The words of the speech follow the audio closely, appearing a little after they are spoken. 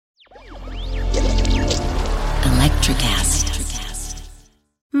Electrocast.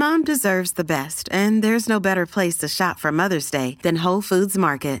 Mom deserves the best, and there's no better place to shop for Mother's Day than Whole Foods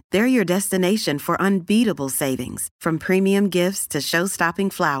Market. They're your destination for unbeatable savings, from premium gifts to show-stopping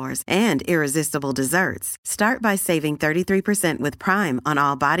flowers and irresistible desserts. Start by saving 33% with Prime on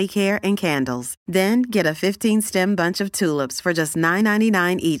all body care and candles. Then get a 15-stem bunch of tulips for just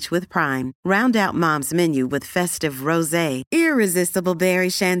 $9.99 each with Prime. Round out Mom's menu with festive rosé, irresistible berry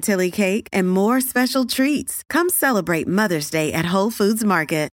chantilly cake, and more special treats. Come celebrate Mother's Day at Whole Foods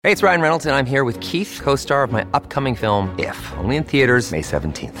Market. Hey, it's Ryan Reynolds, and I'm here with Keith, co-star of my upcoming film, If, only in theaters May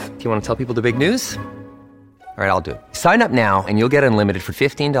 17th. Do you want to tell people the big news? All right, I'll do it. Sign up now and you'll get unlimited for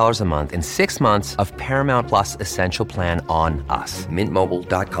 $15 a month and 6 months of Paramount Plus Essential Plan on us.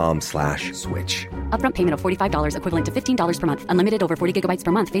 MintMobile.com/switch. Upfront payment of $45 equivalent to $15 per month. Unlimited over 40 gigabytes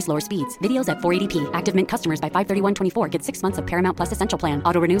per month. Face lower speeds. Videos at 480p. Active Mint customers by 531.24 get 6 months of Paramount Plus Essential Plan.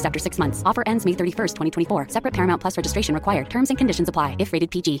 Auto renews after 6 months. Offer ends May 31st, 2024. Separate Paramount Plus registration required. Terms and conditions apply if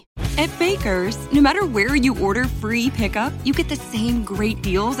rated PG. At Baker's, no matter where you order free pickup, you get the same great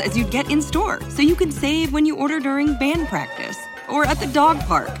deals as you'd get in store. So you can save when you order during band practice or at the dog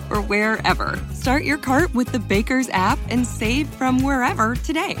park or wherever. Start your cart with the Baker's app and save from wherever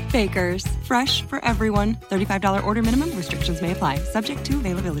today. Baker's, fresh for everyone. $35 order minimum. Restrictions may apply. Subject to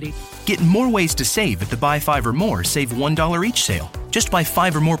availability. Get more ways to save at the Buy 5 or More Save $1 each sale. Just buy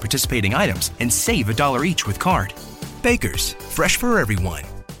 5 or more participating items and save $1 each with card. Baker's, fresh for everyone.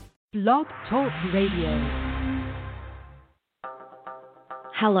 Blog Talk Radio.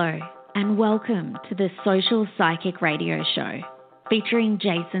 Hello, and welcome to the Social Psychic Radio Show, featuring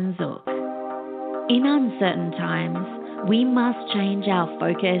Jason Zook. In uncertain times, we must change our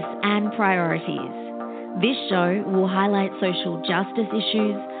focus and priorities. This show will highlight social justice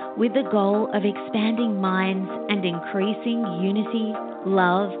issues with the goal of expanding minds and increasing unity,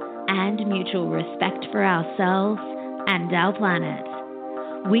 love, and mutual respect for ourselves and our planet.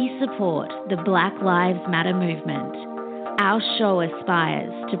 We support the Black Lives Matter movement. Our show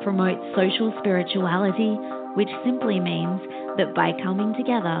aspires to promote social spirituality, which simply means that by coming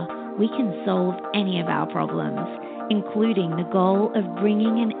together, we can solve any of our problems, including the goal of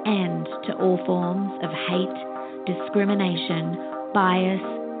bringing an end to all forms of hate, discrimination, bias,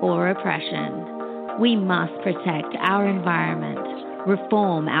 or oppression. We must protect our environment,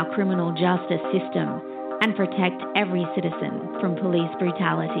 reform our criminal justice system, and protect every citizen from police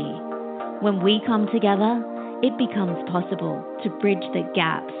brutality. When we come together, it becomes possible to bridge the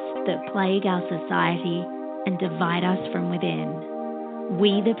gaps that plague our society and divide us from within.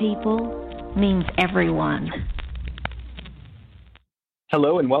 We the people means everyone.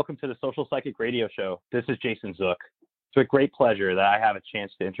 Hello and welcome to the Social Psychic Radio Show. This is Jason Zook. It's with great pleasure that I have a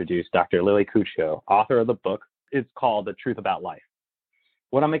chance to introduce Dr. Lilly Koutcho, author of the book. It's called The Truth About Life.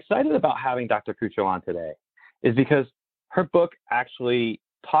 What I'm excited about having Dr. Koutcho on today is because her book actually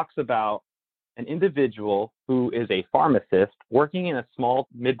talks about an individual who is a pharmacist working in a small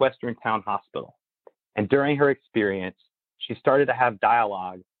Midwestern town hospital. And during her experience, she started to have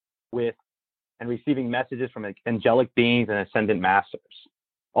dialogue with and receiving messages from angelic beings and ascendant masters.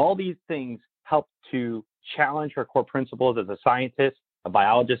 All these things help to challenge her core principles as a scientist, a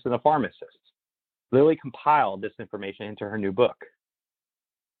biologist, and a pharmacist. Lilly compiled this information into her new book.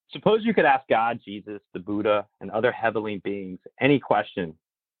 Suppose you could ask God, Jesus, the Buddha, and other heavenly beings any question,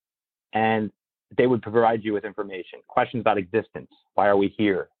 and they would provide you with information. Questions about existence. Why are we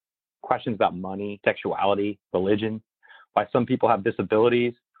here? Questions about money, sexuality, religion, why some people have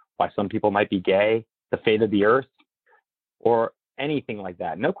disabilities, why some people might be gay, the fate of the earth, or anything like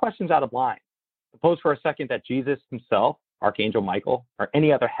that. No questions out of line. Suppose for a second that Jesus himself, Archangel Michael, or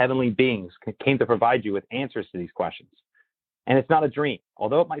any other heavenly beings came to provide you with answers to these questions. And it's not a dream.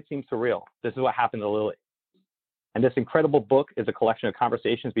 Although it might seem surreal, this is what happened to Lilly. And this incredible book is a collection of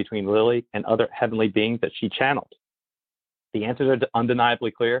conversations between Lilly and other heavenly beings that she channeled. The answers are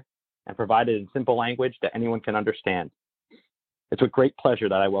undeniably clear and provided in simple language that anyone can understand. It's with great pleasure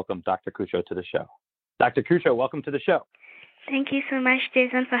that I welcome Dr. Koutcho to the show. Dr. Koutcho, welcome to the show. Thank you so much,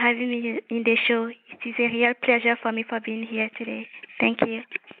 Jason, for having me in the show. It is a real pleasure for me for being here today. Thank you.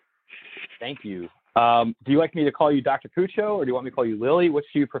 Thank you. Do you like me to call you Dr. Koutcho, or do you want me to call you Lilly? Which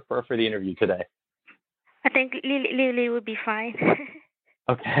do you prefer for the interview today? I think Lilly would be fine.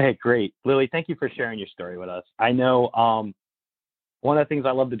 Okay, great. Lilly, thank you for sharing your story with us. I know one of the things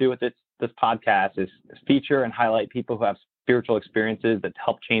I love to do with this podcast is feature and highlight people who have spiritual experiences that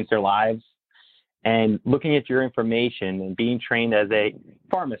help change their lives. And looking at your information and being trained as a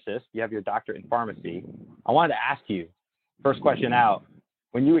pharmacist, you have your doctorate in pharmacy. I wanted to ask you, first question out,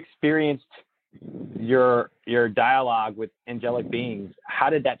 when you experienced your dialogue with angelic beings, how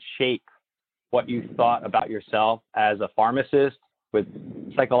did that shape what you thought about yourself as a pharmacist with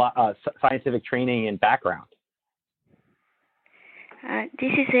scientific training and background?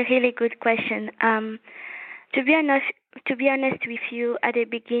 This is a really good question. To be honest with you, at the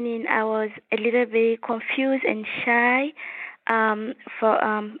beginning, I was a little bit confused and shy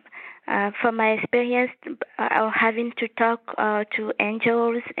for my experience having to talk to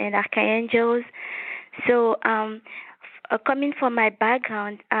angels and archangels. So, coming from my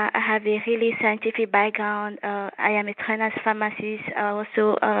background, I have a really scientific background. I am a trained as pharmacist. I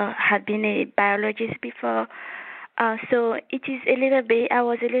also have been a biologist before. So it is I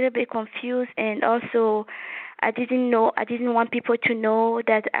was a little bit confused, and also I didn't want people to know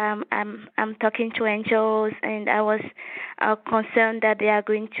that I'm talking to angels, and I was concerned that they are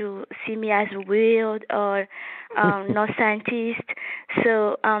going to see me as weird or not scientist.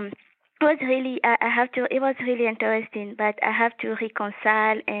 So it was really it was really interesting, but I have to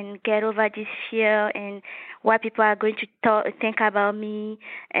reconcile and get over this fear and what people are going to think about me,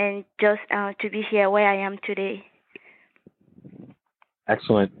 and just to be here where I am today.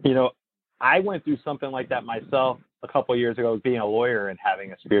 Excellent. I went through something like that myself a couple of years ago, being a lawyer and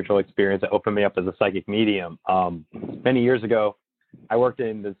having a spiritual experience that opened me up as a psychic medium. Many years ago, I worked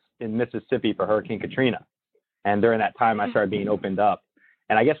in Mississippi for Hurricane Katrina, and during that time, I started being opened up.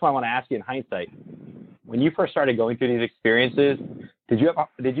 And I guess what I want to ask you in hindsight, when you first started going through these experiences, did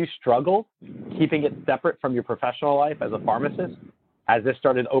you struggle keeping it separate from your professional life as a pharmacist? As this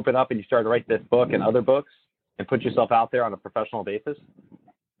started to open up and you started to write this book and other books and put yourself out there on a professional basis?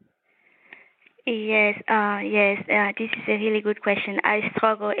 Yes. This is a really good question. I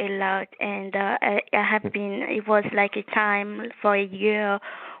struggle a lot, and I have been. It was like a time for a year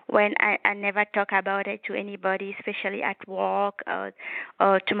when I never talk about it to anybody, especially at work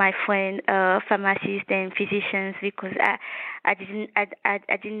or to my friend pharmacists and physicians, because I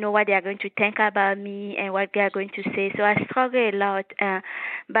didn't know what they are going to think about me and what they are going to say. So I struggle a lot,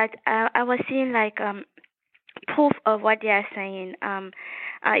 but I was seeing like proof of what they are saying.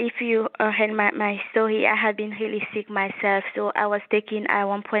 If you heard my story, I had been really sick myself, so I was taking at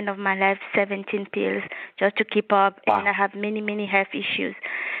one point of my life 17 pills just to keep up, and I have many health issues.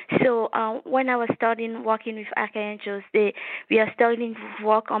 So when I was starting working with archangels, we are starting to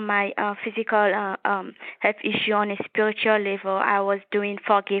work on my physical health issue on a spiritual level. I was doing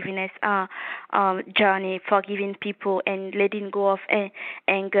forgiveness journey, forgiving people and letting go of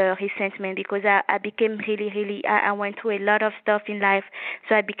anger, resentment, because I became really, I went through a lot of stuff in life.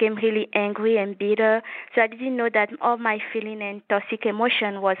 So I became really angry and bitter. So I didn't know that all my feeling and toxic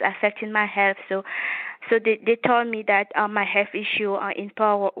emotion was affecting my health. So they told me that my health issue in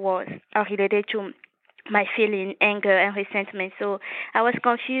part was related to my feeling, anger, and resentment. So I was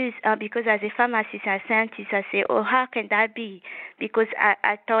confused because as a pharmacist and scientist, I say, oh, how can that be? Because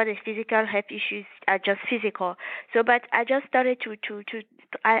I thought the physical health issues are just physical. So, but I just started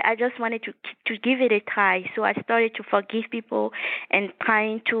I just wanted to give it a try. So I started to forgive people and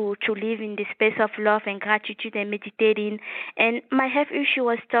trying to live in the space of love and gratitude and meditating. And my health issue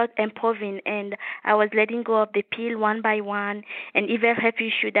was start improving, and I was letting go of the pill one by one. And even health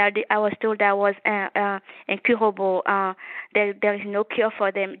issue that I was told that was incurable. There is no cure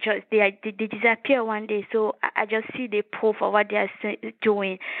for them. Just they disappear one day. So I just see the proof of what they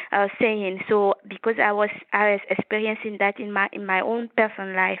are saying. So because I was experiencing that in my own personal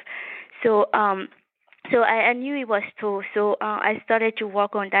life. So I knew it was true. So I started to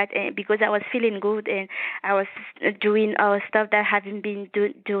work on that, and because I was feeling good and I was doing stuff that I haven't been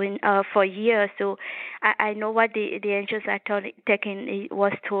doing for years. So I know what the angels are taking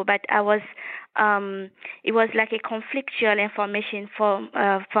was true, but I was it was like a conflictual information from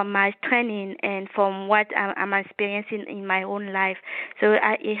my training and from what I'm experiencing in my own life. So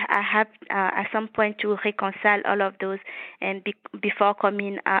I have at some point to reconcile all of those and before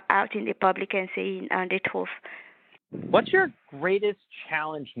coming out in the public and saying the truth. What's your greatest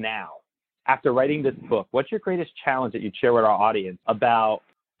challenge now after writing this book? What's your greatest challenge that you'd share with our audience about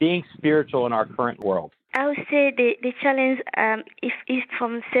being spiritual in our current world? I would say the challenge is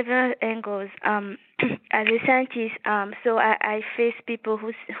from several angles. As a scientist, so I face people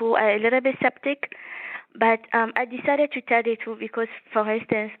who are a little bit skeptic, but I decided to tell the truth because, for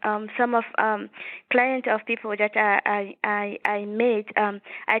instance, some of clients of people that I made,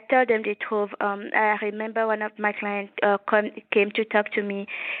 I tell them the truth. I remember one of my clients came to talk to me,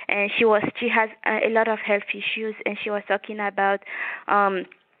 and she has a lot of health issues, and she was talking about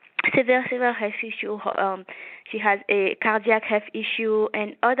severe health issue. She has a cardiac health issue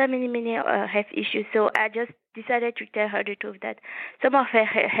and other many health issues. So I just decided to tell her the truth that some of her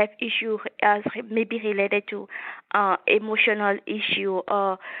health issue may be related to emotional issue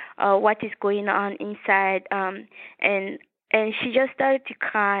or what is going on inside, and she just started to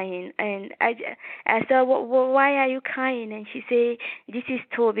crying, and I said, why are you crying? And she said, this is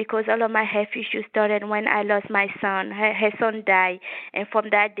true because all of my health issues started when I lost my son. Her son died, and from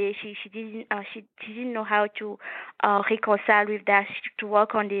that day, she didn't know how to reconcile with that, to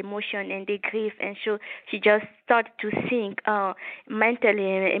work on the emotion and the grief, and so she just started to think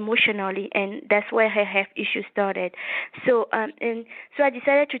mentally and emotionally, and that's where her health issues started. So and so I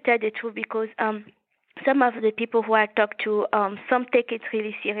decided to tell the truth because some of the people who I talked to, some take it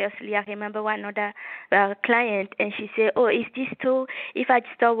really seriously. I remember one other client, and she said, oh, is this true? If I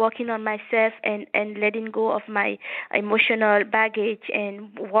start working on myself and letting go of my emotional baggage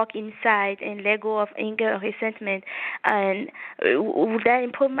and walk inside and let go of anger, resentment, and would that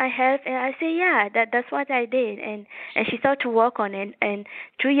improve my health? And I say, yeah, that's what I did. And she started to work on it. And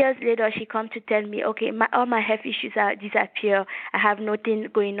 2 years later, she come to tell me, okay, all my health issues are disappear. I have nothing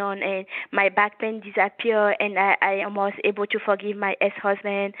going on, and my back pain disappear, and I was able to forgive my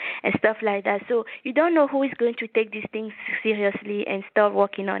ex-husband and stuff like that. So you don't know who is going to take these things seriously and start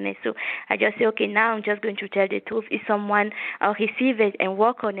working on it. So I just say, okay, now I'm just going to tell the truth. If someone receive it and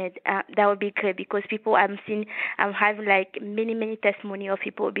work on it, that would be great, because people I'm having like many testimony of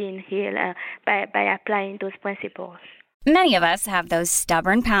people being healed by applying those principles. Many of us have those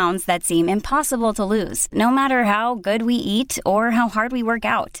stubborn pounds that seem impossible to lose, no matter how good we eat or how hard we work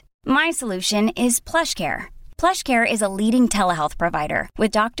out. My solution is PlushCare. PlushCare is a leading telehealth provider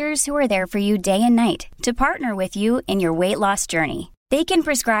with doctors who are there for you day and night to partner with you in your weight loss journey. They can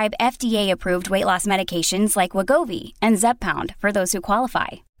prescribe FDA-approved weight loss medications like Wegovy and Zepbound for those who qualify.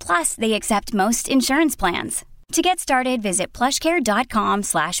 Plus, they accept most insurance plans. To get started, visit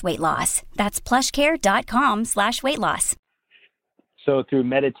plushcare.com/weightloss. That's plushcare.com/weightloss. So through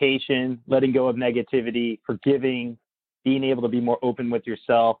meditation, letting go of negativity, forgiving, being able to be more open with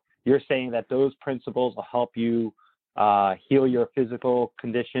yourself, you're saying that those principles will help you heal your physical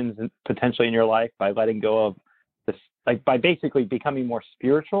conditions and potentially in your life by letting go of this, like by basically becoming more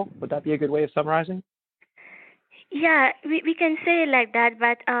spiritual. Would that be a good way of summarizing? Yeah, we can say it like that,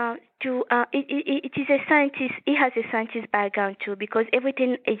 but it is a scientist. It has a scientist background too, because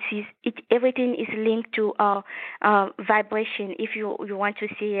everything is linked to vibration. If you want to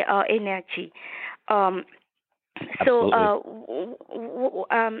see energy. So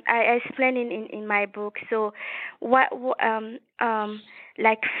I explain in my book. So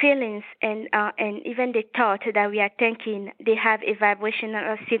like feelings and even the thought that we are thinking, they have a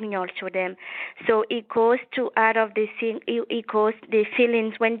vibrational signal to them. So it goes to out of the it goes the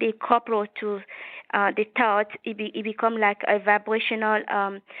feelings when they couple to the thought. It become like a vibrational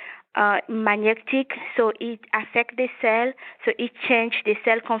magnetic. So it affect the cell. So it change the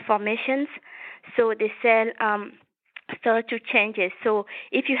cell conformations. So the cell start to change it. So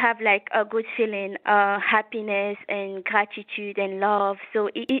if you have like a good feeling, happiness and gratitude and love, so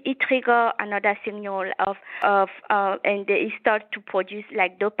it trigger another signal of and it start to produce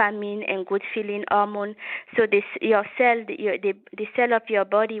like dopamine and good feeling hormone. So your cell, the cell of your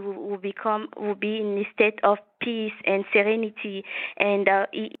body will be in a state of peace and serenity, and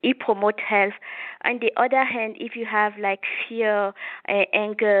it promote health. On the other hand, if you have like fear,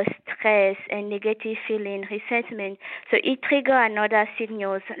 anger, stress, and negative feeling, resentment, so it trigger another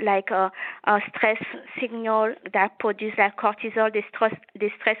signals like a stress signal that produce like cortisol, the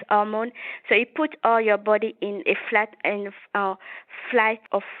stress hormone. So it put all your body in a fly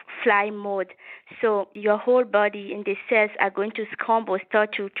mode. So your whole body and the cells are going to scramble,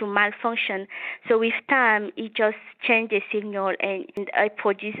 start to malfunction. So with time, it just change the signal and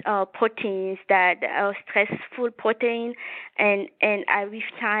produce proteins that are stressful protein, and with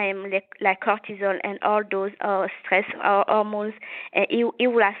time like cortisol and all those stress hormones, and it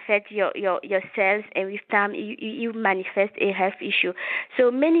will affect your cells, and with time you manifest a health issue. So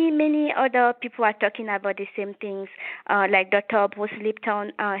many other people are talking about the same things, like Dr. Bruce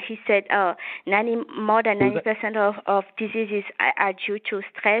Lipton. He said more than 90% of diseases are due to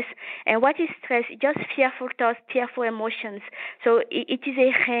stress. And what is stress? Just fearful thoughts, fearful emotions. So it is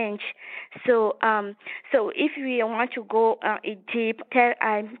a range. So if we want to go deep,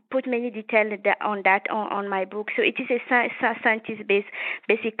 I put many details on that on my book. So it is a scientist based.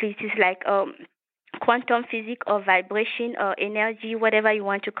 Basically, it is like quantum physics or vibration or energy, whatever you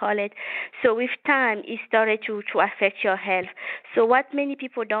want to call it. So with time, it started to affect your health. So what many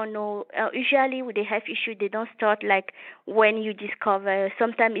people don't know, usually when they have issues, they don't start like when you discover.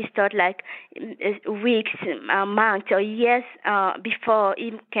 Sometimes it start like weeks, months, or years before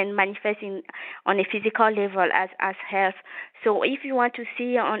it can manifest on a physical level as health. So if you want to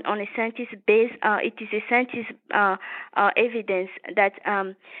see on a scientist base, it is a scientist evidence that,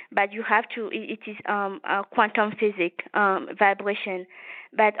 but you have to. It is quantum physics, vibration.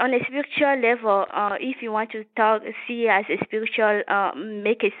 But on a spiritual level, if you want to see as a spiritual,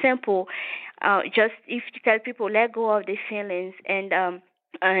 make it simple. Just if you tell people let go of the feelings and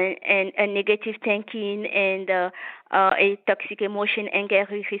negative thinking and a toxic emotion, anger,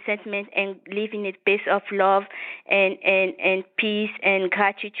 resentment, and live in a space of love and peace and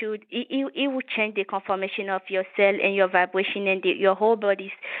gratitude, it will change the conformation of your cell and your vibration, and your whole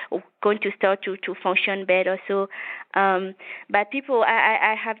body is going to start to function better. So, but people,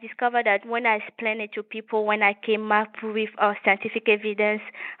 I have discovered that when I explain it to people, when I came up with scientific evidence,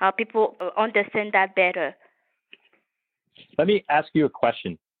 people understand that better. Let me ask you a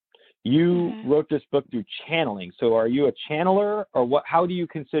question. You wrote this book through channeling. So are you a channeler, or what? How do you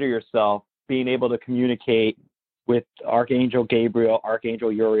consider yourself being able to communicate with Archangel Gabriel,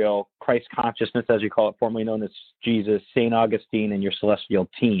 Archangel Uriel, Christ consciousness, as you call it, formerly known as Jesus, St. Augustine, and your celestial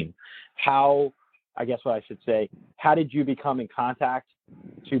team? How, I guess what I should say, how did you become in contact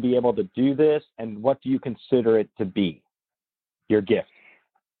to be able to do this, and what do you consider it to be, your gift?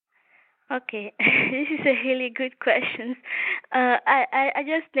 Okay, this is a really good question. I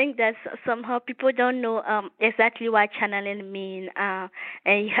just think that somehow people don't know exactly what channeling means,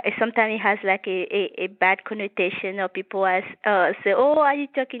 and sometimes it has like a bad connotation, or people say, "Oh, are you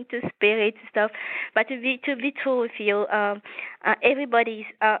talking to spirit stuff?" But to be true with you, everybody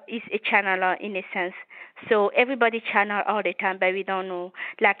is a channeler in a sense. So everybody channel all the time, but we don't know.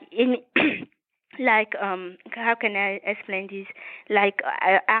 Like in like how can I explain this? Like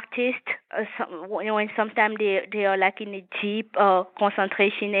artists, when sometimes they are like in a deep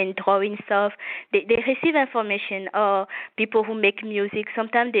concentration and drawing stuff, they receive information. Or people who make music,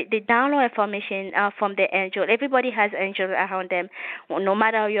 sometimes they download information from the angel. Everybody has angels around them, no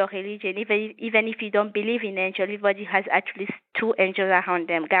matter your religion. Even if you don't believe in angels, everybody has at least two angels around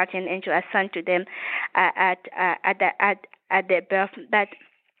them, guardian angels assigned to them at their birth. But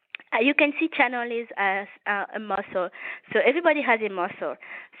you can see channeling as a muscle. So everybody has a muscle.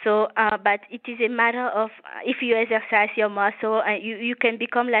 So, but it is a matter of if you exercise your muscle, and you can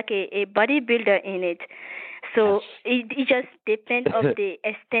become like a bodybuilder in it. So it just depends of the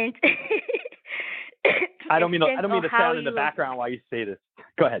extent. I don't mean to sound in the background while you say this.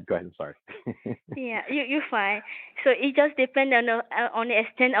 Go ahead. I'm sorry. Yeah, you're fine. So it just depends on the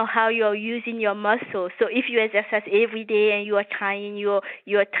extent of how you're using your muscle. So if you exercise every day and you are trying, you're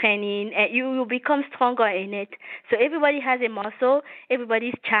training, and you will become stronger in it. So everybody has a muscle.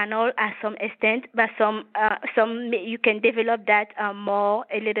 Everybody's channel at some extent, but some you can develop that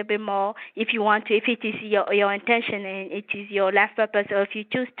a little bit more if you want to, if it is your intention and it is your life purpose, or if you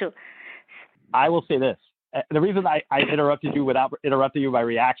choose to. I will say this. The reason I interrupted you without interrupting you by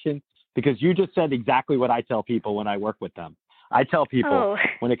reaction, because you just said exactly what I tell people when I work with them. I tell people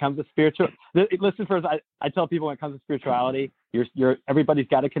when it comes to spiritual, listen first, I tell people when it comes to spirituality, everybody's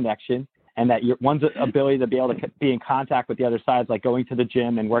got a connection, and that one's ability to be able to be in contact with the other side is like going to the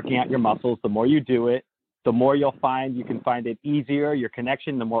gym and working out your muscles. The more you do it, the more you can find it easier, your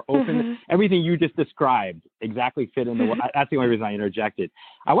connection, the more open, everything you just described exactly fit in the, that's the only reason I interjected.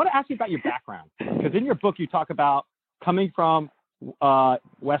 I want to ask you about your background, because in your book, you talk about coming from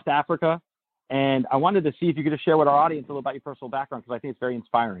West Africa, and I wanted to see if you could just share with our audience a little about your personal background, because I think it's very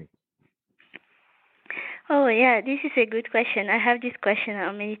inspiring. Oh, yeah, this is a good question. I have this question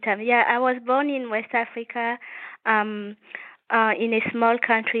many times. Yeah, I was born in West Africa, in a small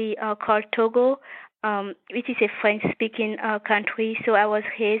country called Togo, which is a French-speaking country. So I was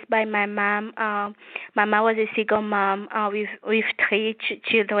raised by my mom. My mom was a single mom with three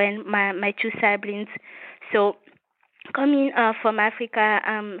children, my two siblings. So coming from Africa,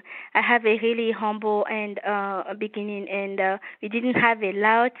 I have a really humble and beginning, and we didn't have a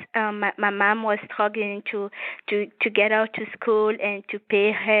lot. My mom was struggling to get out to school and to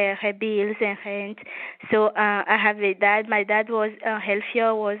pay her bills and rent. So I have a dad. My dad was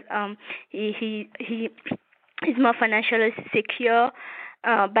healthier. He's more financially secure.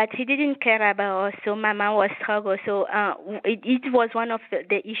 but he didn't care about us. So my mom was struggle. So it was one of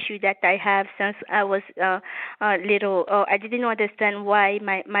the issue that I have since I was little. I didn't understand why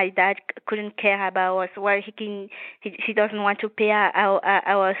my dad couldn't care about us. Why he doesn't want to pay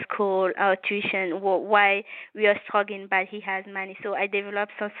our school, our tuition. Why we are struggling, but he has money. So I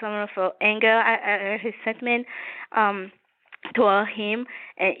developed some sort of anger, resentment. Toward him,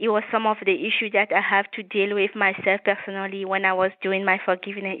 and it was some of the issues that I have to deal with myself personally when I was doing my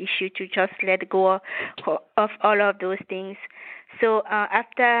forgiveness issue, to just let go of all of those things. So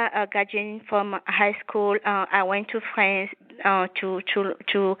after graduating from high school, I went to France to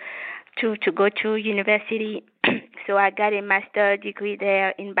go to university. So I got a master's degree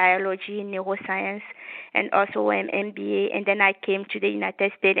there in biology and neuroscience, and also an MBA. And then I came to the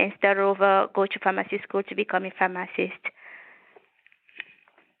United States and started over, go to pharmacy school to become a pharmacist.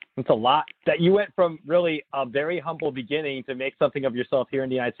 It's a lot that you went from really a very humble beginning to make something of yourself here in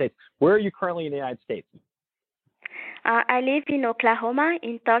the United States. Where are you currently in the United States? I live in Oklahoma,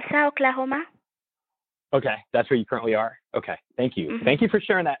 in Tulsa, Oklahoma. Okay, that's where you currently are? Okay, thank you. Mm-hmm. Thank you for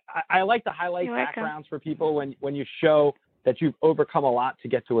sharing that. I like to highlight backgrounds for people when you show that you've overcome a lot to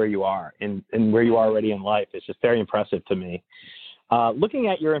get to where you are and where you are already in life. It's just very impressive to me. Looking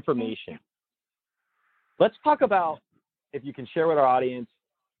at your information, let's talk about, if you can share with our audience,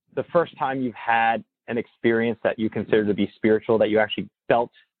 the first time you've had an experience that you consider to be spiritual, that you actually felt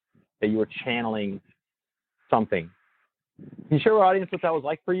that you were channeling something. Can you share with our audience what that was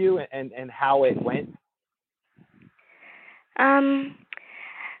like for you and how it went?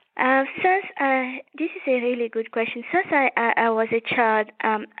 This is a really good question. Since I was a child,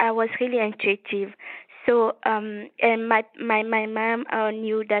 I was really intuitive. So, and my mom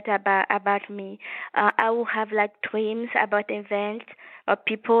knew that about me. I would have like dreams about events or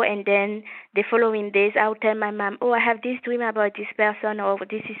people, and then the following days I would tell my mom, "Oh, I have this dream about this person, or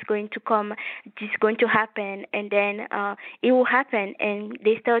this is going to come, this is going to happen," and then it will happen. And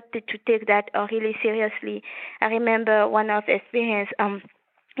they started to take that really seriously. I remember one of the experience.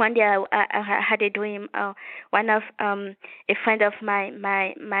 One day I had a dream. One of a friend of my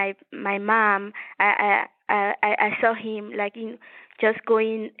mom. I saw him like just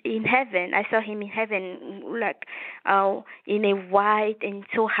going in heaven. I saw him in heaven, like in a white and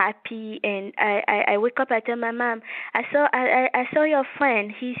so happy. And I wake up. I tell my mom, I saw your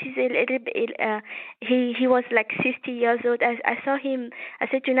friend. He's a little bit. He was like 60 years old. I saw him. I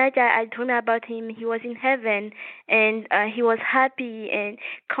said tonight I dreamed about him. He was in heaven, and he was happy and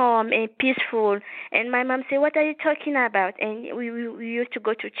calm and peaceful. And my mom said, "What are you talking about?" And we used to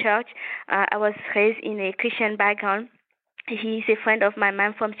go to church. I was raised in a Christian background. He's a friend of my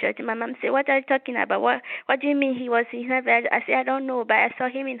mom from church. My mom said, "What are you talking about? What do you mean he was in heaven?" I said, "I don't know, but I saw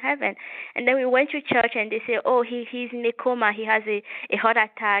him in heaven." And then we went to church, and they said, "Oh, he's in a coma. He has a heart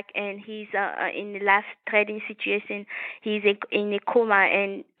attack, and he's in a life-threatening situation. He's in a coma."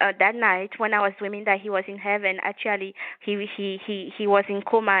 And that night, when I was dreaming that he was in heaven, actually he was in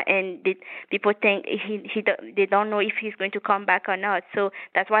coma, and people think they don't know if he's going to come back or not. So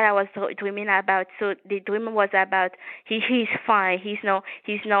that's what I was dreaming about. So the dream was about he's fine. He's no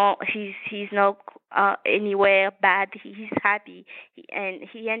anywhere bad. He's happy, and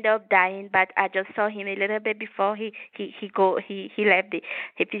he ended up dying. But I just saw him a little bit before he left the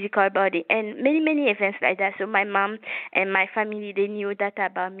physical body, and many events like that. So my mom and my family, they knew that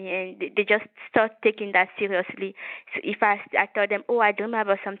about me, and they just start taking that seriously. So if I told them, "Oh, I dreamed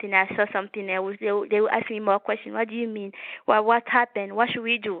about something, I saw something else," they will ask me more questions. "What do you mean? Well, what happened? What should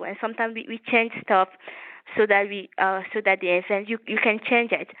we do?" And sometimes we change stuff so that the event you can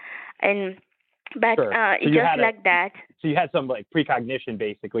change it, but sure. it's just like that. So you had some like precognition,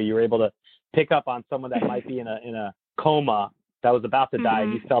 basically. You were able to pick up on someone that might be in a coma that was about to die,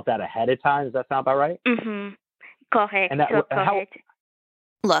 and you felt that ahead of time. Does that sound about right? Mm-hmm. Correct. Correct.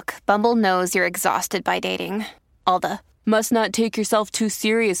 Look, Bumble knows you're exhausted by dating. All the must not take yourself too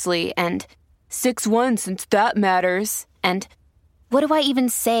seriously and 6'1" since that matters. And what do I even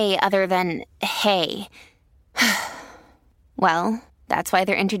say other than hey? Well, that's why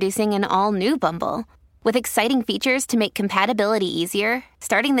they're introducing an all-new Bumble, with exciting features to make compatibility easier,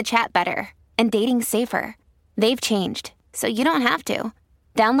 starting the chat better, and dating safer. They've changed, so you don't have to.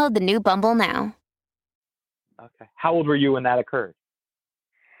 Download the new Bumble now. Okay. How old were you when that occurred?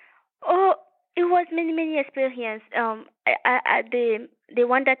 Oh, it was many experience. The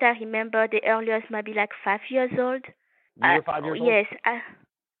one that I remember the earliest might be like 5 years old. You were 5 years old? Yes.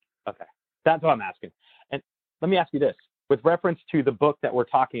 Okay. That's what I'm asking. And let me ask you this. With reference to the book that we're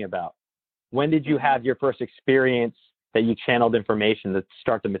talking about, when did you have your first experience that you channeled information to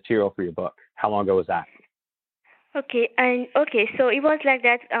start the material for your book? How long ago was that? So it was like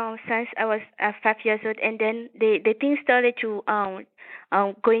that since I was 5 years old, and then the thing started to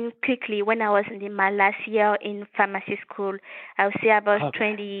going quickly when I was in my last year in pharmacy school. I would say about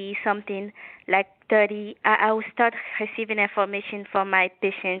 20 something, like 30. I will start receiving information from my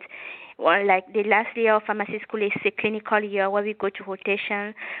patients. Well, like the last year of pharmacy school is a clinical year where we go to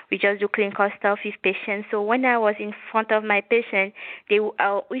rotation. We just do clinical stuff with patients. So when I was in front of my patient, they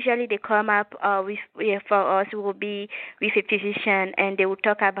usually they come up for us will be with a physician, and they will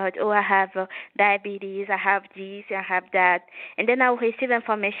talk about, oh, I have diabetes, I have this, I have that, and then I will receive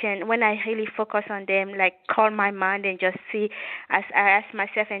information. When I really focus on them, like calm my mind and just see, as I ask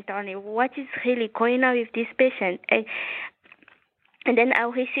myself internally, what is really going on with this patient. And then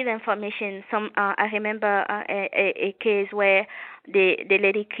I'll receive information. I remember a case where the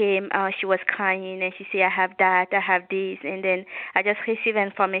lady came. She was crying and she said, "I have that, I have this," and then I just received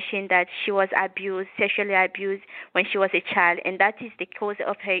information that she was abused, sexually abused when she was a child, and that is the cause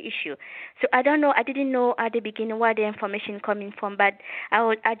of her issue. So I don't know. I didn't know at the beginning where the information coming from, but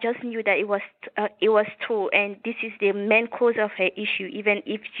I just knew that it was true, and this is the main cause of her issue, even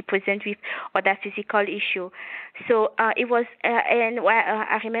if she presents with other physical issue. So it was, and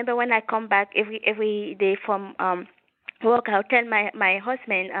I remember when I come back every day from work, I'll tell my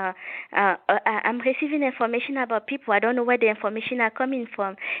husband, I'm receiving information about people. I don't know where the information are coming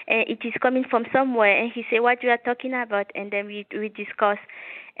from. It is coming from somewhere. And he said, what you are talking about? And then we discuss.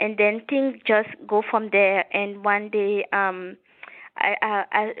 And then things just go from there. And one day,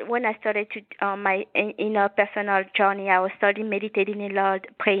 when I started to my inner personal journey, I was starting meditating a lot,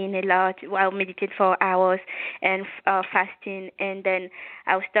 praying a lot. I'll meditate for hours and fasting, and then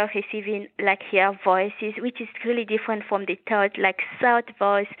I'll start receiving like hear voices, which is really different from the thought, like sound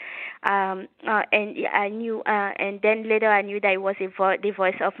voice. And I knew, and then later I knew that it was the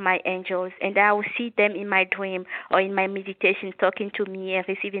voice of my angels, and I will see them in my dream or in my meditation, talking to me and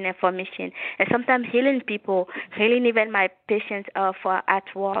receiving information, and sometimes healing people, healing even my patients for at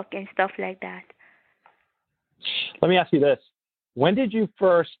work and stuff like that. Let me ask you this: when did you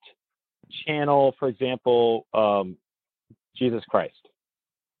first channel, for example, Jesus Christ?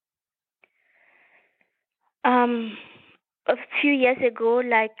 A few years ago,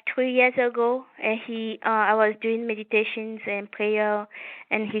 like 3 years ago, and I was doing meditations and prayer,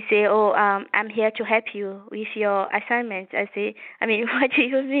 and he said, "Oh, I'm here to help you with your assignment." I say, what do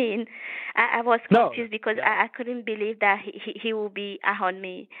you mean? I was confused because I couldn't believe that he would be around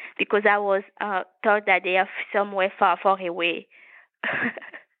me, because I was thought that they are somewhere far, far away.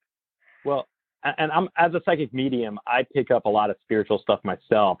 Well, and I'm, as a psychic medium, I pick up a lot of spiritual stuff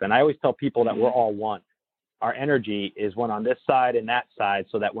myself, and I always tell people that we're all one. Our energy is one on this side and that side,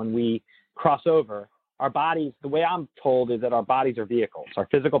 so that when we cross over, our bodies, the way I'm told is that our bodies are vehicles. Our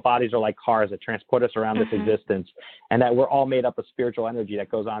physical bodies are like cars that transport us around this existence, and that we're all made up of spiritual energy that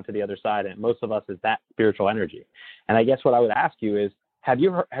goes on to the other side, and most of us is that spiritual energy. And I guess what I would ask you is, have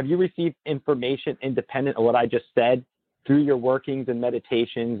you received information independent of what I just said through your workings and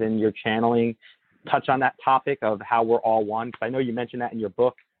meditations and your channeling, touch on that topic of how we're all one? Because I know you mentioned that in your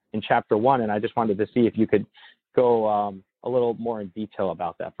book in chapter 1, and I just wanted to see if you could go a little more in detail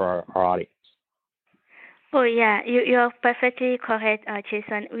about that for our audience. Oh, yeah, you're perfectly correct,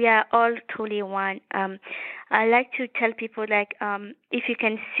 Jason. We are all truly one. I like to tell people, like, if you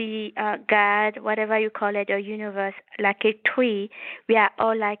can see God, whatever you call it, or universe, like a tree, we are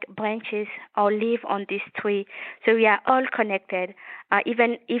all like branches or leaf on this tree. So we are all connected.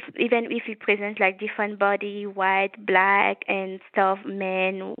 Even if we present like different body, white, black, and stuff,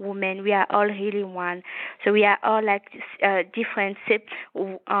 men, women, we are all really one. So we are all like different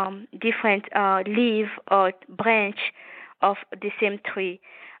leaf or branch of the same tree.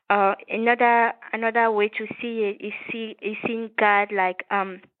 Another way to see it is seeing God like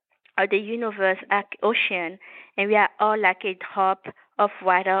the universe like ocean, and we are all like a drop of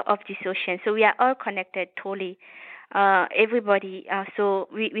water of this ocean. So we are all connected totally. Everybody. So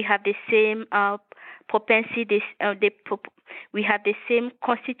we have the same propensity. We have the same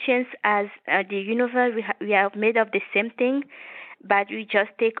constituents as the universe. We are made of the same thing, but we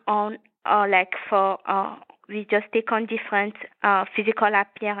just take on we just take on different physical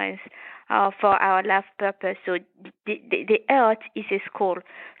appearance for our life purpose. So the earth is a school.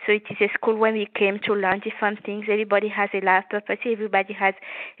 So it is a school when we came to learn different things. Everybody has a life purpose. Everybody has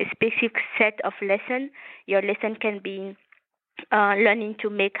a specific set of lessons. Your lesson can be learning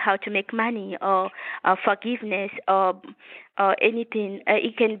how to make money, or forgiveness, or or anything.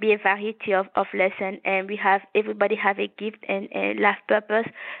 It can be a variety of lesson, and everybody have a gift and a life purpose.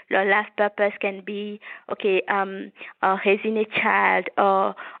 Your life purpose can be raising a child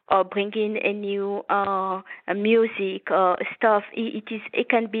or bringing a new music or stuff. It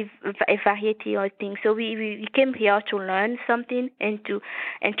can be a variety of things. So we came here to learn something and to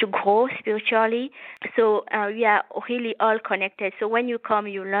grow spiritually. So we are really all connected. So when you come,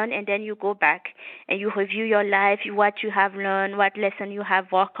 you learn, and then you go back and you review your life, what you have learned, what lesson you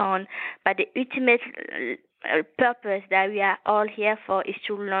have worked on. But the ultimate purpose that we are all here for is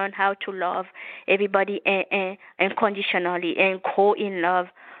to learn how to love everybody unconditionally and grow in love.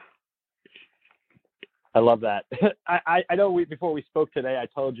 I love that. I know before we spoke today, I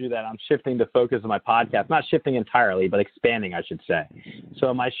told you that I'm shifting the focus of my podcast, not shifting entirely, but expanding, I should say.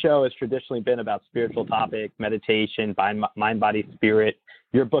 So my show has traditionally been about spiritual topics, meditation, mind, body, spirit.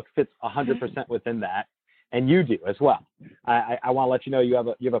 Your book fits 100% within that, and you do as well. I want to let you know you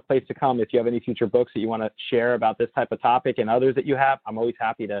have a place to come. If you have any future books that you want to share about this type of topic and others that you have, I'm always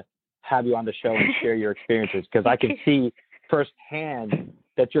happy to have you on the show and share your experiences, because I can see firsthand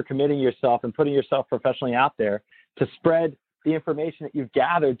that you're committing yourself and putting yourself professionally out there to spread the information that you've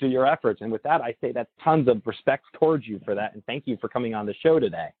gathered through your efforts. And with that, I say that's tons of respect towards you for that. And thank you for coming on the show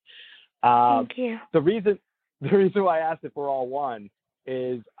today. Thank you. The reason why I asked if we're all one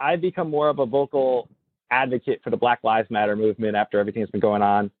is I've become more of a vocal advocate for the Black Lives Matter movement after everything that's been going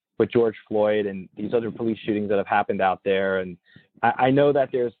on with George Floyd and these other police shootings that have happened out there. And I know that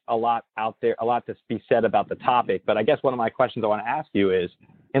there's a lot out there, a lot to be said about the topic, but I guess one of my questions I want to ask you is,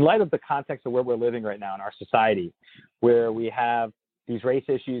 in light of the context of where we're living right now in our society, where we have these race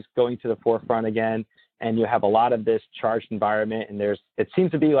issues going to the forefront again, and you have a lot of this charged environment, and it seems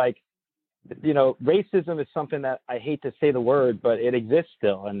to be like, racism is something that, I hate to say the word, but it exists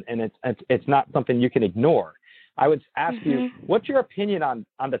still, and it's not something you can ignore. I would ask you, what's your opinion on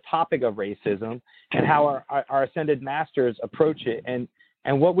the topic of racism and how our ascended masters approach it, and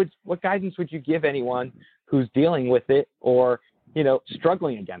what guidance would you give anyone who's dealing with it or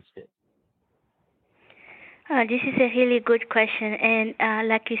struggling against it? This is a really good question, and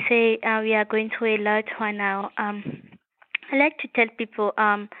like you say, we are going through a lot right now. I like to tell people,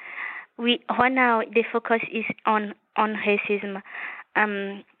 right now the focus is on racism.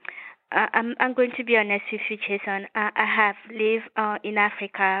 I'm going to be honest with you, Jason. I have lived in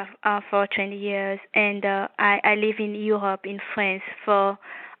Africa for 20 years, and I live in Europe, in France, for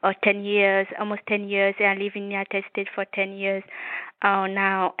 10 years, almost 10 years. I live in the United States for 10 years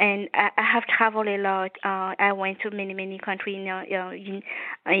now, and I have traveled a lot. I went to many countries in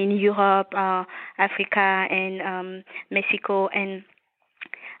Europe, Africa, and Mexico, and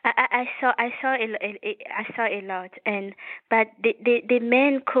I saw a lot, but the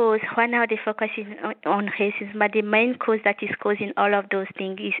main cause right now the focus is on racism, but the main cause that is causing all of those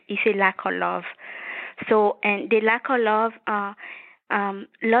things is a lack of love. So, and the lack of love,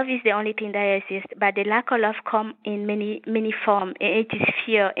 love is the only thing that exists, but the lack of love comes in many forms. It is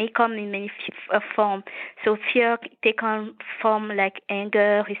fear. It comes in many forms. So fear take on form like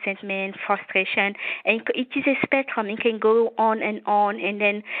anger, resentment, frustration, and it is a spectrum. It can go on, and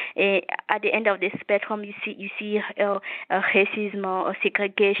then at the end of the spectrum, you see racism or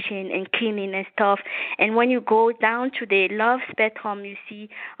segregation and killing and stuff. And when you go down to the love spectrum, you see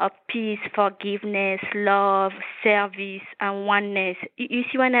peace, forgiveness, love, service, and oneness. You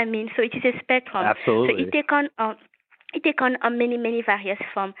see what I mean? So it is a spectrum. Absolutely. So it take on many various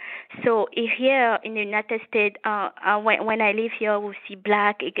forms. So here in the United States, when I live here, we see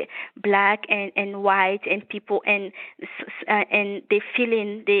black and white and people, and they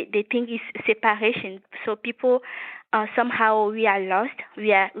think it's separation. So people. Somehow we are lost.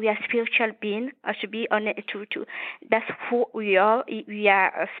 We are spiritual beings. To be honest, that's who we are. We are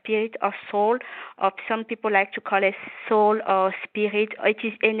a spirit or soul, or some people like to call it soul or spirit. It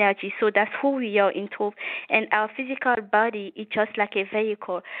is energy. So that's who we are in truth. And our physical body is just like a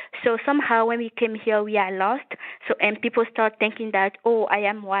vehicle. So somehow when we came here, we are lost. So and people start thinking that, oh, I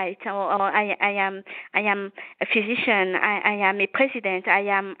am white, or I am a physician. I am a president. I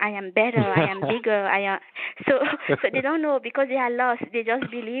am better. I am bigger. So they don't know because they are lost. They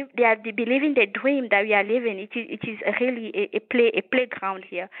just believe they believe in the dream that we are living. It is really a playground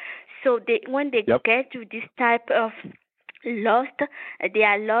here. So when they get to this type of lost. They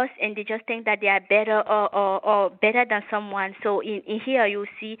are lost, and they just think that they are better or better than someone. So in here you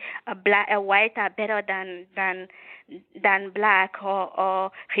see a white are better than black,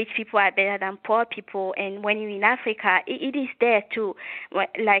 or rich people are better than poor people. And when you're in Africa, it is there too.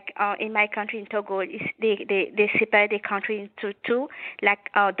 Like in my country, in Togo, they separate the country into two, like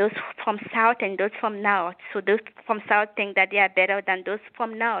those from south and those from north. So those from south think that they are better than those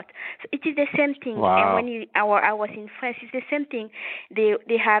from north. So it is the same thing. Wow. And when I was in France, it's the same thing. They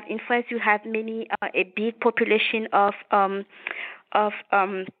have in France, you have many a big population of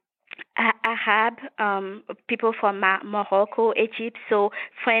Arab people from Morocco, Egypt. So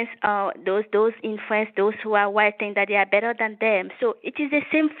France, those in France, those who are white think that they are better than them. So it is the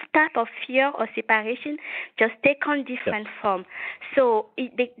same type of fear or separation, just take on different form. So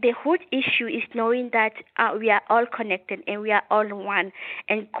the root issue is knowing that we are all connected and we are all one,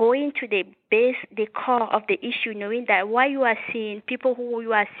 and going to the base, the core of the issue, knowing that what you are seeing, people who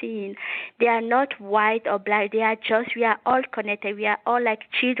you are seeing, they are not white or black. They are just, we are all connected. We are all like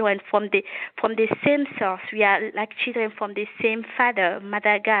children from the same source. We are like children from the same Father,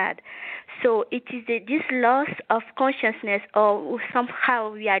 Mother God. So it is this loss of consciousness, or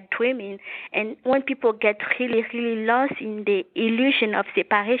somehow we are dreaming. And when people get really, really lost in the illusion of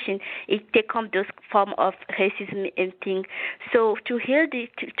separation, it takes on those form of racism and things. So to heal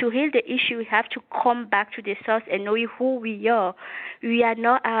the issue, we have to come back to the source and know who we are. We are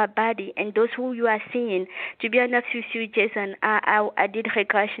not our body, and those who you are seeing. To be honest with you, Jason, I did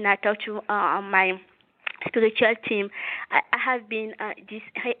regression. I talked to my spiritual team. I have been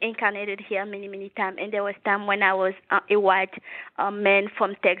reincarnated here many, many times, and there was time when I was a white man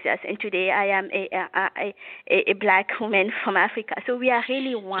from Texas, and today I am a black woman from Africa. So we are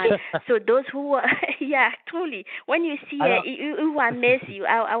really one. So those who are, yeah, truly, when you see it will amaze you.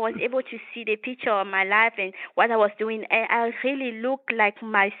 I was able to see the picture of my life and what I was doing, and I really look like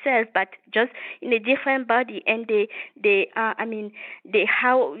myself, but just in a different body, and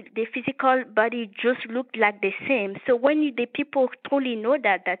how the physical body just looked like the same. So when the people truly know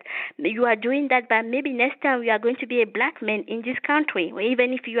that you are doing that, but maybe next time we are going to be a black man in this country,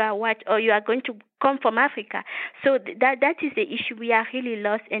 even if you are white, or you are going to come from Africa. So that is the issue. We are really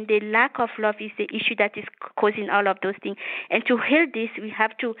lost, and the lack of love is the issue that is causing all of those things. And to heal this, we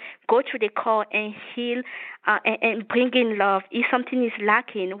have to go to the core and heal and bring in love. If something is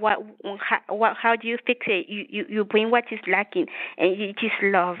lacking, how do you fix it? You bring what is lacking, and it is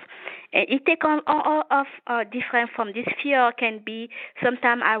love. And it takes on all of different from this fear can be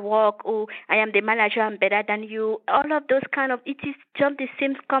sometimes I walk, or I am the manager, I'm better than you. All of those kind of, it is just the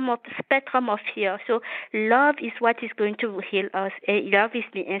same spectrum of fear. So love is what is going to heal us. Love is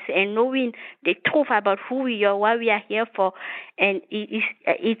the answer, and knowing the truth about who we are, what we are here for, and it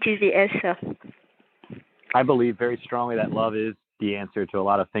is the answer. I believe very strongly that love is the answer to a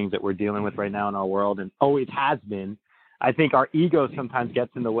lot of things that we're dealing with right now in our world, and always has been. I think our ego sometimes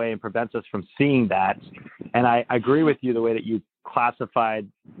gets in the way and prevents us from seeing that. And I agree with you the way that you classified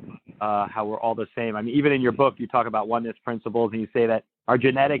how we're all the same. I mean, even in your book, you talk about oneness principles, and you say that our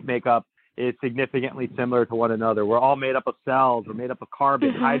genetic makeup is significantly similar to one another. We're all made up of cells. We're made up of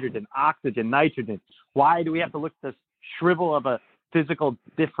carbon, hydrogen, oxygen, nitrogen. Why do we have to look at this shrivel of a physical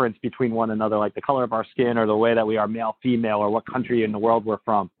difference between one another, like the color of our skin, or the way that we are male, female, or what country in the world we're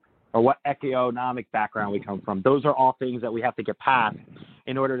from, or what economic background we come from? Those are all things that we have to get past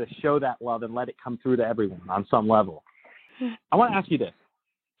in order to show that love and let it come through to everyone on some level. I want to ask you this.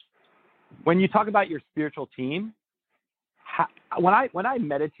 When you talk about your spiritual team, when I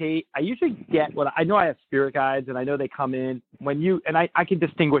meditate, I usually get what I know. I have spirit guides, and I know they come in I can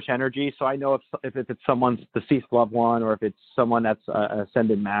distinguish energy. So I know if it's someone's deceased loved one, or if it's someone that's an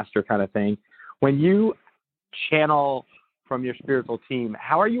ascended master kind of thing. When you channel from your spiritual team,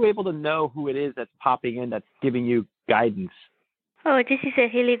 how are you able to know who it is that's popping in, that's giving you guidance? Oh, this is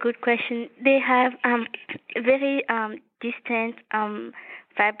a really good question. They have very distant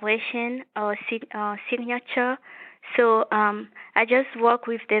vibration or signature. So I just work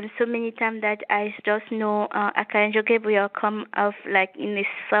with them so many times that I just know Archangel Gabriel come off like in a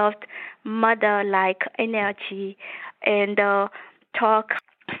soft mother-like energy, and talk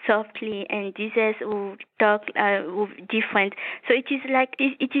softly, and Jesus will talk different. So it is like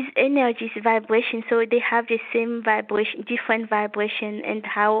it is energy, it's vibration. So they have the same vibration, different vibration, and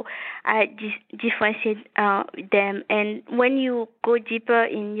how I differentiate them. And when you go deeper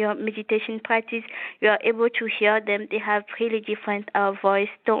in your meditation practice, you are able to hear them. They have really different voice,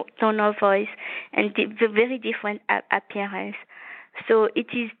 tone of voice, and very different appearance. So it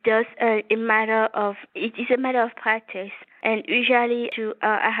is just a matter of practice. And usually,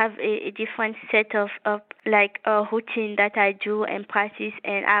 I have a different set of routine that I do and practice,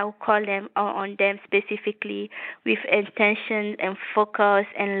 and I'll call them on them specifically with intention and focus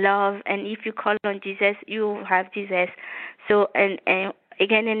and love. And if you call on Jesus, you have Jesus. So and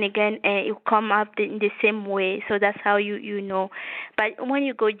again and again, you come up in the same way. So that's how you know. But when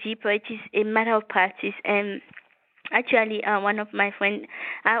you go deeper, it is a matter of practice. And actually, one of my friends,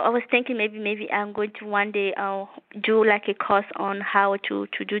 I was thinking maybe I'm going to one day do like a course on how to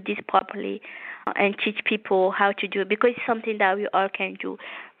do this properly and teach people how to do it, because it's something that we all can do.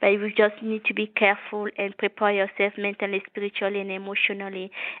 But you just need to be careful and prepare yourself mentally, spiritually, and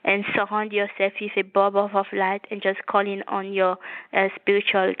emotionally, and surround yourself with a bubble of light and just calling on your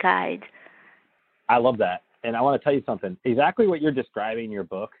spiritual guide. I love that. And I want to tell you something. Exactly what you're describing in your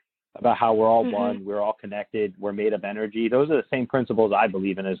book about how we're all one, we're all connected, we're made of energy. Those are the same principles I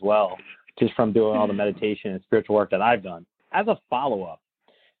believe in as well, just from doing all the meditation and spiritual work that I've done. As a follow-up,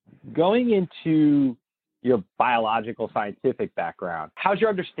 going into your biological scientific background, how's your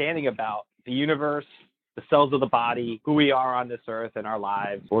understanding about the universe, the cells of the body, who we are on this earth and our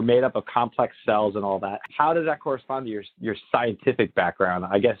lives? We're made up of complex cells and all that. How does that correspond to your scientific background?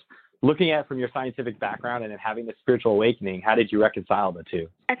 I guess looking at it from your scientific background and then having the spiritual awakening, how did you reconcile the two?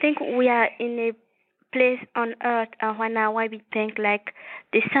 I think we are in a place on earth right now where we think like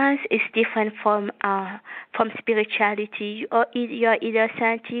the science is different from spirituality. You are either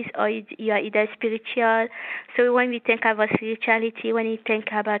scientist or you are either spiritual. So when we think about spirituality, when we think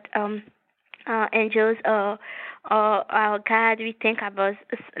about angels or our God, we think about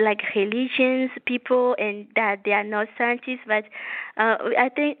like religions, people, and that they are not scientists. But I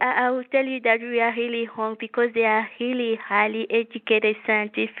think I will tell you that we are really wrong, because they are really highly educated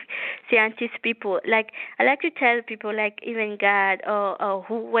scientist people. Like I like to tell people, like even God or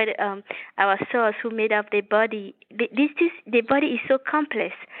who were our source who made up the body. The body is so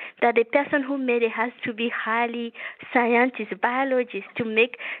complex that the person who made it has to be highly scientist, biologist to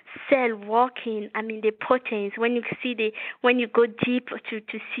make cell working. I mean the proteins. When you go deep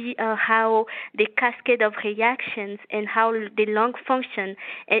to see how the cascade of reactions and how the lung function,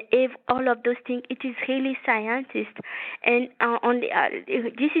 and if all of those things, it is really scientist. And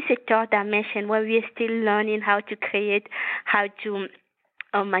this is a third dimension where we are still learning how to create, how to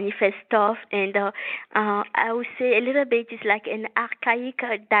manifest stuff, and I would say a little bit is like an archaic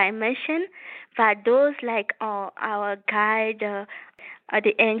dimension, but those like our guide,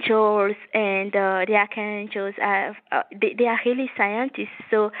 the angels and the archangels, they are really scientists.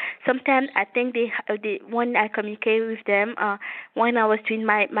 So sometimes I think they when I communicate with them, when I was doing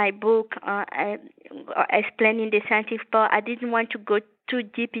my book, explaining the scientific part, I didn't want to go too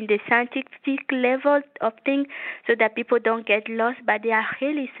deep in the scientific level of things so that people don't get lost, but they are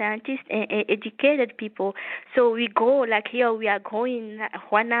really scientists and educated people. So we go, like here we are going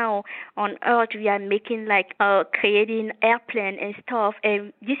right now on Earth, we are making like creating airplane and stuff,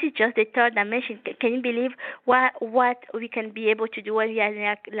 and this is just the third dimension. Can you believe what we can be able to do when we are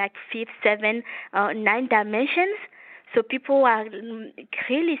in like 5, 7, 9 dimensions? So people are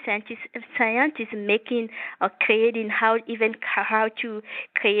really scientists making creating how to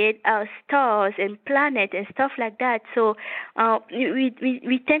create stars and planets and stuff like that. So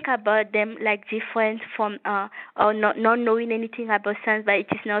we think about them like different from or not knowing anything about science, but it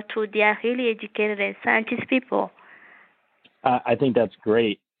is not true. They are really educated and scientist people. I think that's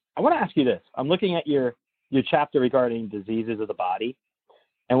great. I want to ask you this. I'm looking at your chapter regarding diseases of the body,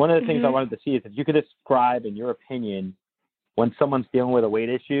 and one of the things I wanted to see is if you could describe, in your opinion, when someone's dealing with a weight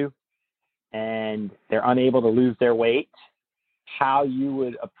issue and they're unable to lose their weight, how you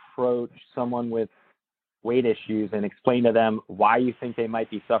would approach someone with weight issues and explain to them why you think they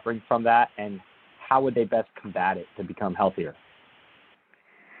might be suffering from that and how would they best combat it to become healthier?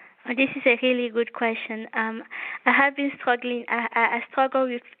 This is a really good question. I have been struggling. I struggle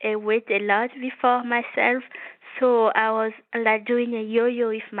with weight a lot before myself. So I was like doing a yo-yo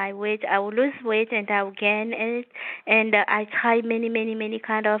with my weight. I will lose weight and I will gain it. And I try many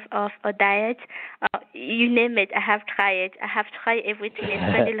kind of diet. You name it, I have tried it. I have tried everything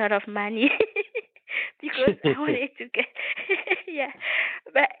and spent a lot of money. Because I wanted to get, yeah.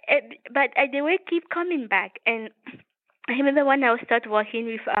 But the weight keep coming back. And I remember when I started working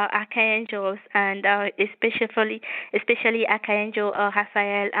with archangels, and especially Archangel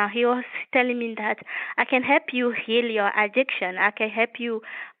Raphael, he was telling me that I can help you heal your addiction. I can help you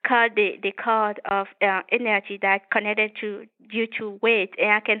cut the cord of energy that connected to due to weight,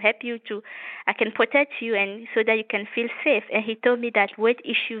 and I can help you I can protect you, and so that you can feel safe. And he told me that weight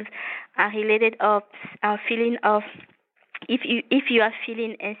issues are related of feeling of if you are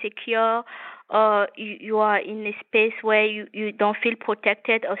feeling insecure or you are in a space where you don't feel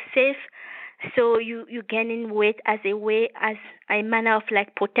protected or safe. So you gaining weight as a manner of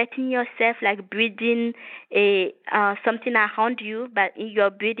like protecting yourself, like breathing a something around you, but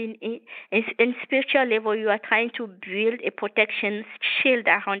you're breathing in spiritual level. You are trying to build a protection shield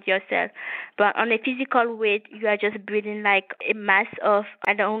around yourself, but on a physical weight, you are just breathing like a mass of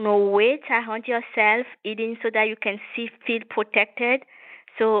weight around yourself, eating so that you can feel protected.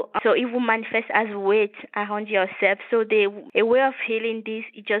 So it will manifest as weight around yourself. So a way of healing this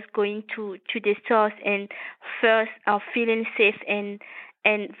is just going to the source and first feeling safe and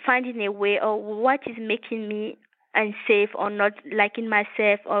finding a way of what is making me unsafe or not liking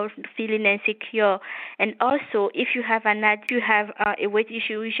myself or feeling insecure. And also, if you have a weight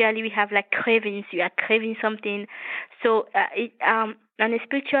issue, usually we have like cravings. You are craving something. So on a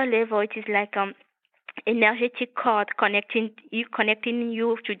spiritual level, it is like energetic cord connecting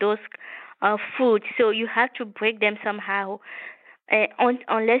you to those foods. So you have to break them somehow.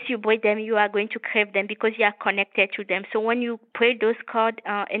 Unless you break them, you are going to crave them because you are connected to them. So when you break those cords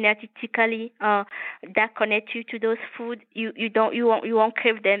energetically, that connect you to those food, you won't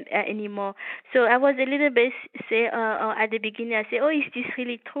crave them anymore. So I was a little bit at the beginning. I said, "Oh, is this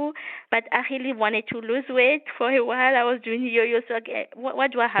really true?" But I really wanted to lose weight for a while. I was doing yo-yo. So okay,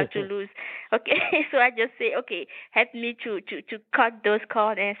 what do I have to lose? Okay, so I just say, okay, help me to cut those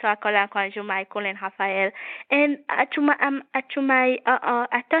cords. And so I call Koutcho, Michael, and Raphael. And to my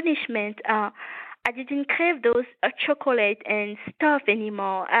astonishment, I didn't crave those chocolate and stuff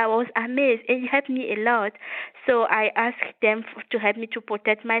anymore. I was amazed. It helped me a lot. So I asked them to help me to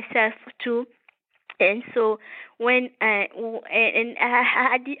protect myself too. And so when I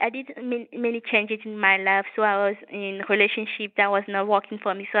did many changes in my life. So I was in a relationship that was not working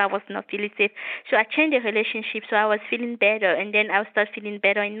for me, so I was not feeling safe. So I changed the relationship, so I was feeling better, and then I started feeling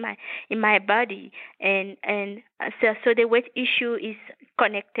better in my body. And so the weight issue is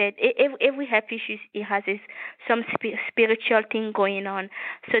connected. Every health issue it has some spiritual thing going on.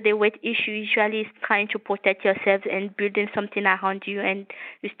 So the weight issue usually is trying to protect yourself and building something around you, and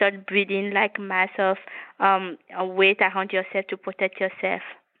you start breathing like mass of weight around yourself to protect yourself.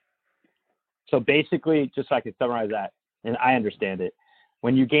 So basically, just so I can summarize that, and I understand it,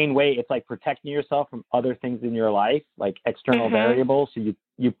 when you gain weight, it's like protecting yourself from other things in your life, like external variables. So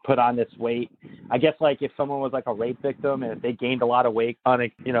you put on this weight. I guess like if someone was like a rape victim and if they gained a lot of weight on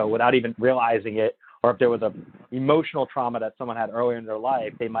it, without even realizing it, or if there was a emotional trauma that someone had earlier in their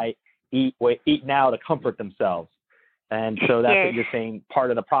life, they might eat now to comfort themselves. And so that's what you're saying part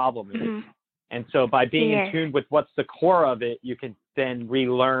of the problem is. And so by being in tune with what's the core of it, you can then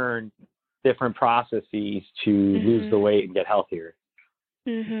relearn different processes to lose the weight and get healthier.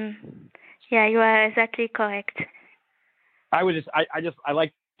 Yeah, you are exactly correct. I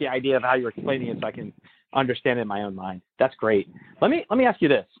like the idea of how you're explaining it so I can understand it in my own mind. That's great. Let me ask you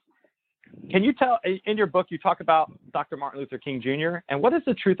this. Can you tell, in your book, you talk about Dr. Martin Luther King Jr., and what is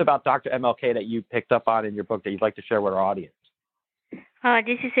the truth about Dr. MLK that you picked up on in your book that you'd like to share with our audience? Oh,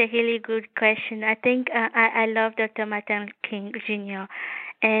 this is a really good question. I think I love Dr. Martin King Jr.,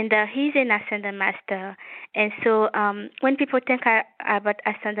 and he's an ascended master. And so when people think about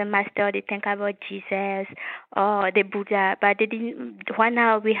ascended master, they think about Jesus or the Buddha, but they didn't. Right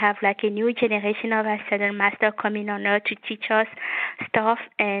now we have like a new generation of ascended master coming on earth to teach us stuff,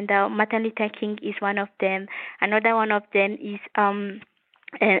 and Martin Luther King is one of them. Another one of them is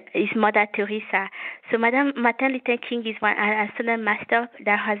Mother Teresa. So Martin Luther King is one ascended master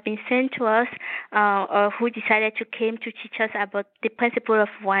that has been sent to us, who decided to came to teach us about the principle of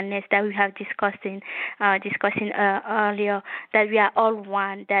oneness that we have discussing earlier. That we are all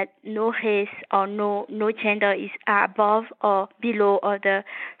one. That no race or no gender is above or below other.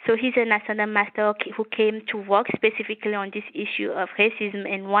 So he's an ascended master who came to work specifically on this issue of racism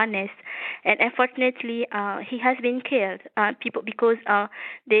and oneness. And unfortunately, he has been killed. Because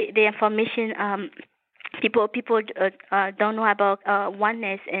the information people don't know about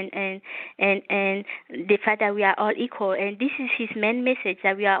oneness and the fact that we are all equal, and this is his main message,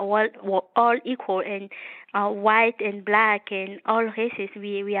 that we are all equal, and white and black and all races,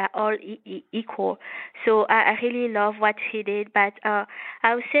 we are all equal. So I really love what he did, but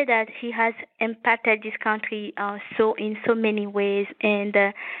I would say that he has impacted this country so in so many ways, and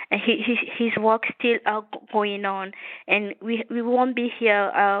his work still going on, and we won't be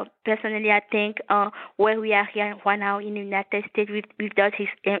here. Personally, I think where we are here right now in the United States without his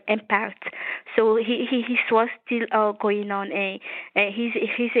impact. So his work still going on, and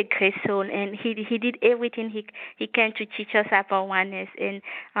he's a great soul, and he did everything talking, he came to teach us about oneness, and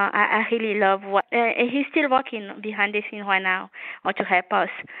I really love what he's still working behind the scene right now, to help us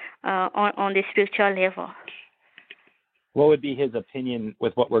on the spiritual level. What would be his opinion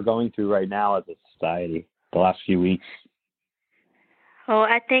with what we're going through right now as a society the last few weeks? Oh,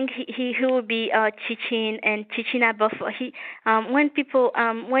 I think he will be teaching about when people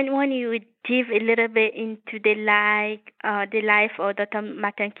when you dive a little bit into the life of Dr.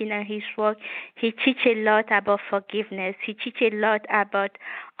 Martin King and his work, he teach a lot about forgiveness. He teach a lot about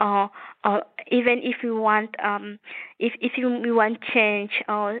even if we want we want change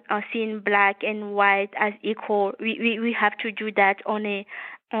or seeing black and white as equal, we have to do that on a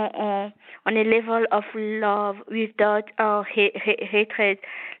level of love without hatred.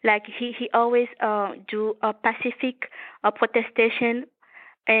 Like he always do a pacific protestation,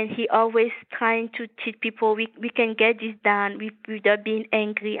 and he always trying to teach people we can get this done without being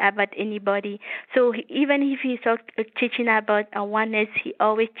angry about anybody. So even if he's teaching about oneness, he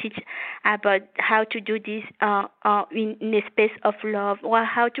always teach about how to do this in a space of love, or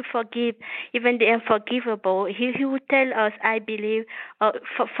how to forgive even the unforgivable. He would tell us, I believe,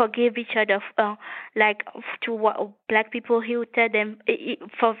 forgive each other. Like to black people, he would tell them,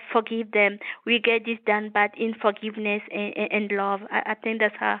 forgive them. We get this done, but in forgiveness and love. I think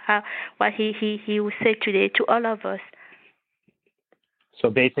that's how what he will say today to all of us. So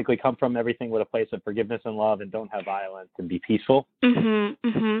basically, come from everything with a place of forgiveness and love, and don't have violence, and be peaceful.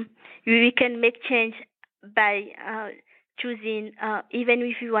 We can make change by choosing. Even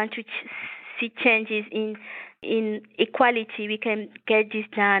if we want to see changes in equality, we can get this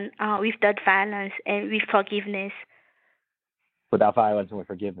done without violence and with forgiveness. Without violence and with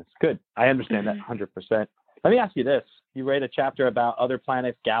forgiveness. Good. I understand that 100%. Let me ask you this. You write a chapter about other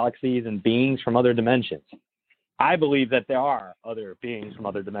planets, galaxies, and beings from other dimensions. I believe that there are other beings from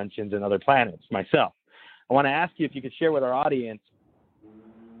other dimensions and other planets myself. I want to ask you if you could share with our audience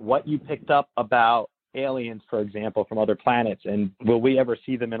what you picked up about aliens, for example, from other planets, and will we ever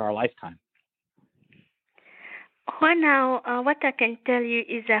see them in our lifetime? Right now, what I can tell you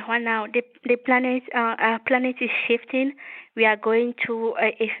is that right now the planet, our planet is shifting. We are going to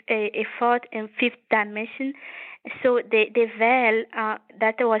a fourth and fifth dimension. So the veil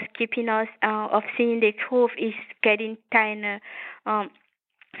that was keeping us of seeing the truth is getting thinner.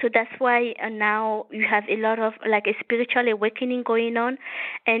 So that's why now you have a lot of like a spiritual awakening going on,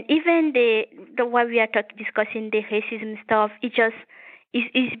 and even the what we are discussing, the racism stuff, it just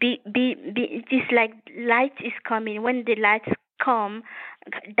it's like light is coming. When the lights come,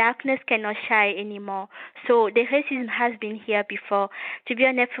 darkness cannot shine anymore. So the racism has been here before. To be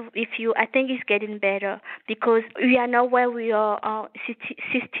honest with you, I think it's getting better because we are not where we are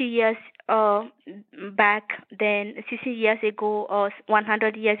 60 years back then, 60 years ago or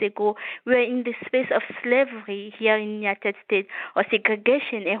 100 years ago. We were in the space of slavery here in the United States or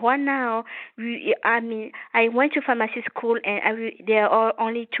segregation. And right now, I went to pharmacy school and there are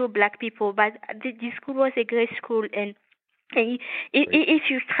only 2 black people, but the school was a great school, and if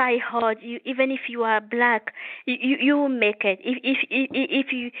you try hard, even if you are black, you will make it.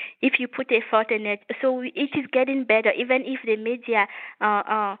 If you put effort in it, so it is getting better. Even if the media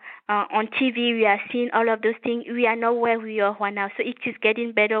on TV we are seeing all of those things, we are not where we are right now. So it is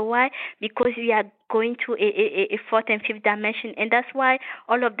getting better. Why? Because we are going to a fourth and fifth dimension, and that's why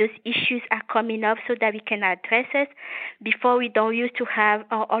all of those issues are coming up so that we can address it. Before, we don't used to have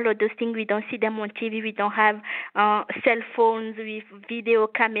all of those things. We don't see them on TV. We don't have cell phones with video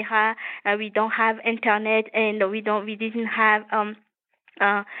camera. We don't have internet, and we didn't have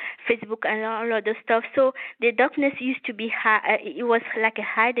Facebook and all of the stuff. So the darkness used to be it was like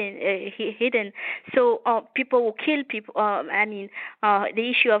hidden. So people will kill people. The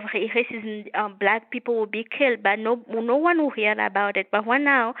issue of racism, black people will be killed, but no one will hear about it. But right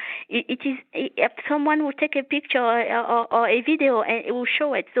now, if someone will take a picture or a video and it will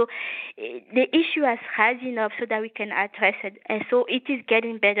show it. So the issue has risen up so that we can address it. And so it is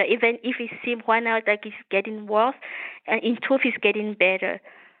getting better, even if it seems right now like it's getting worse. In truth, it's getting better.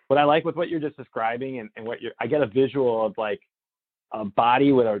 What I like with what you're just describing and I get a visual of like a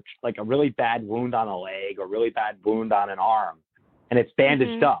body with a really bad wound on a leg or really bad wound on an arm, and it's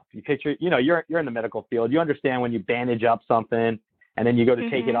bandaged up. You picture, you're in the medical field. You understand when you bandage up something and then you go to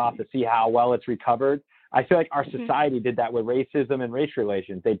take it off to see how well it's recovered. I feel like our society did that with racism and race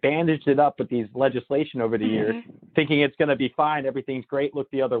relations. They bandaged it up with these legislation over the years, thinking it's going to be fine, everything's great, look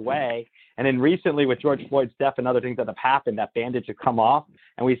the other way. And then recently with George Floyd's death and other things that have happened, that bandage has come off,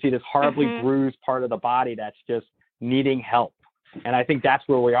 and we see this horribly bruised part of the body that's just needing help. And I think that's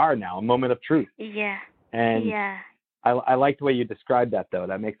where we are now, a moment of truth. Yeah. And I like the way you described that, though.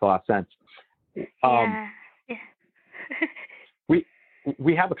 That makes a lot of sense. Yeah. Yeah. we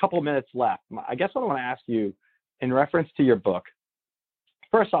we have a couple of minutes left. I guess what I want to ask you in reference to your book.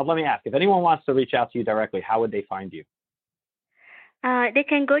 First off, let me ask, if anyone wants to reach out to you directly, how would they find you? They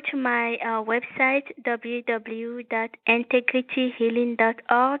can go to my website,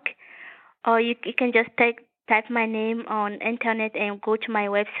 www.integrityhealing.org, or you can just type my name on internet and go to my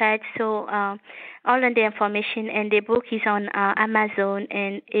website. So all of the information, and the book is on Amazon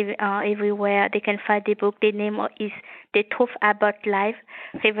and everywhere. They can find the book. The name is The Truth About Life,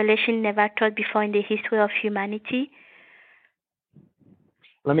 Revelation Never Told Before in the History of Humanity.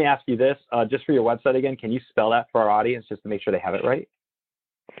 Let me ask you this, just for your website again, can you spell that for our audience just to make sure they have it right?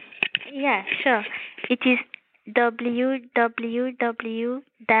 Yeah, sure. It is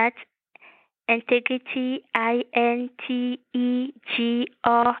www.integrity,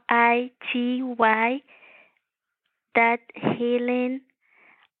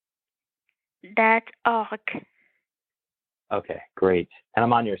 healing.org. Okay, great. And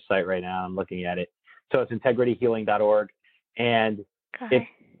I'm on your site right now. I'm looking at it. So it's integrityhealing.org. And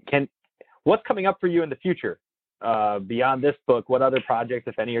what's coming up for you in the future? Beyond this book, what other projects,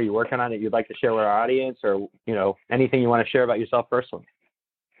 if any, are you working on that you'd like to share with our audience, or anything you want to share about yourself personally?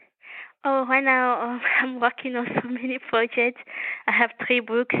 Oh, right now I'm working on so many projects. I have 3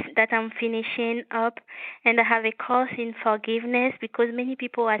 books that I'm finishing up, and I have a course in forgiveness, because many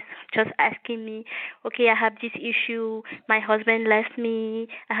people are just asking me, okay, I have this issue, my husband left me,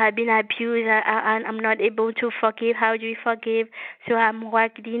 I have been abused, I'm not able to forgive. How do you forgive? So I'm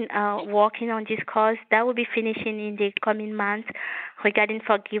working on this course that will be finishing in the coming months regarding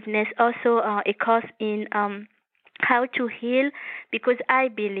forgiveness. Also, a course in how to heal, because I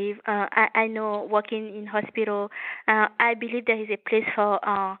believe, I know working in hospital, I believe there is a place for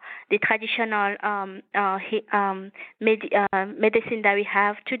the traditional medicine that we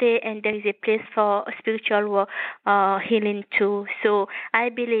have today, and there is a place for spiritual healing too. So I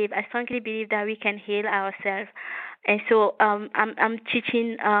strongly believe that we can heal ourselves. And so I'm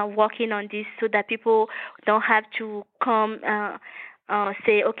teaching, working on this, so that people don't have to come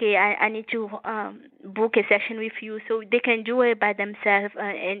say, okay, I need to book a session with you, so they can do it by themselves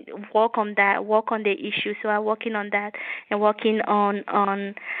and work on the issue. So I'm working on that and working on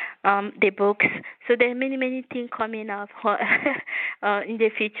the books. So there are many things coming up in the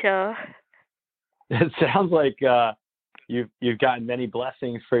future. It sounds like you've gotten many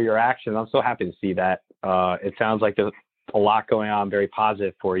blessings for your actions. I'm so happy to see that. It sounds like there's a lot going on, very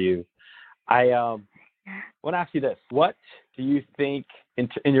positive for you. I want to ask you this: what do you think, in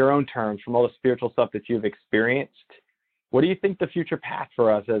your own terms, from all the spiritual stuff that you've experienced, what do you think the future path for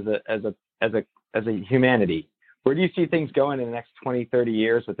us as a humanity? Where do you see things going in the next 20, 30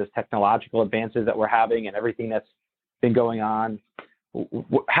 years with this technological advances that we're having and everything that's been going on?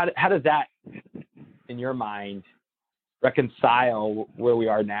 How does that, in your mind, reconcile where we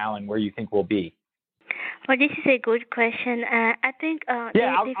are now and where you think we'll be? Well, this is a good question. I think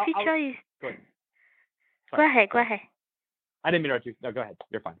the future is... Go ahead. I didn't mean to interrupt you. No, go ahead.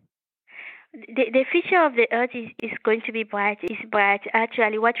 You're fine. The future of the earth is going to be bright. It's bright.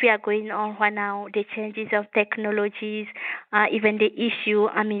 Actually, what we are going on right now, the changes of technologies, even the issue,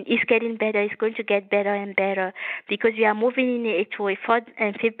 it's getting better. It's going to get better and better, because we are moving into a 4th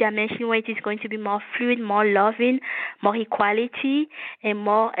and 5th dimension where it is going to be more fluid, more loving, more equality, and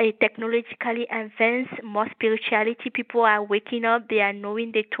more technologically advanced, more spirituality. People are waking up. They are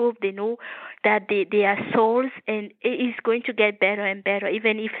knowing the truth. They know that they are souls, and it is going to get better and better,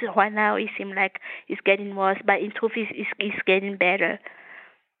 even if right now it seems like it's getting worse, but in truth it's getting better.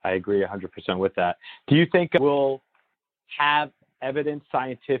 I agree 100% with that. Do you think we'll have evidence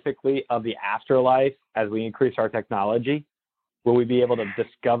scientifically of the afterlife as we increase our technology? Will we be able to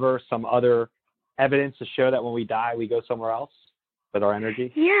discover some other evidence to show that when we die we go somewhere else with our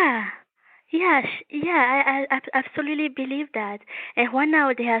energy? I absolutely believe that. And right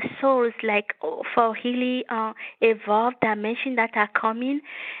now there are souls for really evolved dimensions that are coming,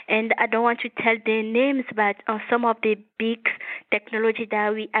 and I don't want to tell their names, but some of the big technology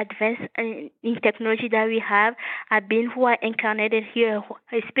that we advance in technology that we have been who are incarnated here,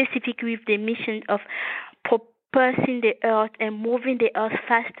 specifically with the mission of propulsing the earth and moving the earth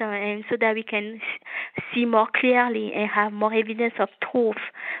faster, and so that we can see more clearly and have more evidence of truth.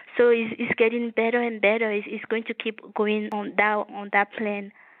 So it's getting better and better. It's going to keep going on that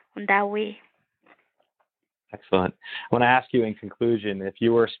plan, on that way. Excellent. I want to ask you in conclusion, if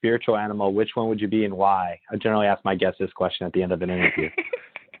you were a spiritual animal, which one would you be and why? I generally ask my guests this question at the end of an interview.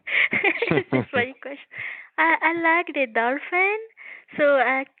 That's a funny question. I like the dolphin. So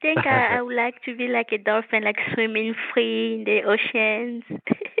I think I would like to be like a dolphin, like swimming free in the oceans.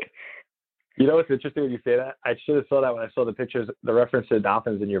 You know what's interesting when you say that? I should have saw that when I saw the pictures, the reference to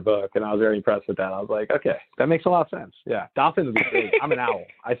dolphins in your book, and I was very impressed with that. I was like, okay, that makes a lot of sense. Yeah, dolphins would be great. I'm an owl.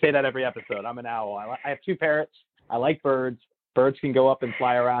 I say that every episode. I'm an owl. I have 2 parrots. I like birds. Birds can go up and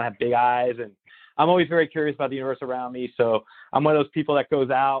fly around, have big eyes, and I'm always very curious about the universe around me. So I'm one of those people that goes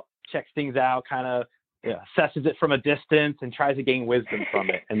out, checks things out, kind of assesses it from a distance, and tries to gain wisdom from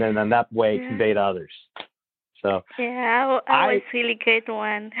it, and then in that way convey to others. So yeah, I was really good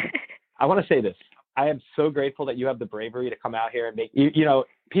one. I want to say this. I am so grateful that you have the bravery to come out here and make,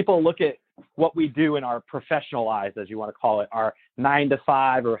 people look at what we do in our professional lives, as you want to call it, our 9 to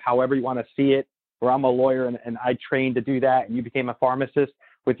 5 or however you want to see it, where I'm a lawyer and I trained to do that, and you became a pharmacist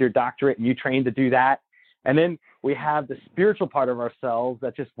with your doctorate and you trained to do that. And then we have the spiritual part of ourselves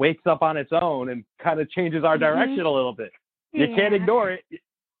that just wakes up on its own and kind of changes our direction a little bit. You can't ignore it.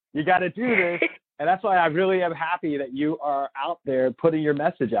 You got to do this. And that's why I really am happy that you are out there putting your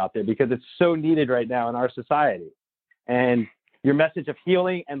message out there, because it's so needed right now in our society. And your message of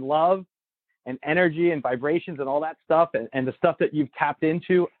healing and love and energy and vibrations and all that stuff and the stuff that you've tapped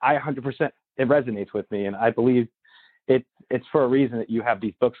into, 100%, it resonates with me. And I believe it's for a reason that you have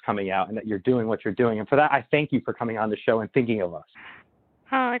these books coming out and that you're doing what you're doing. And for that, I thank you for coming on the show and thinking of us.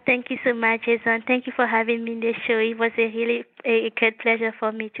 Oh, thank you so much, Jason. Thank you for having me in the show. It was a great pleasure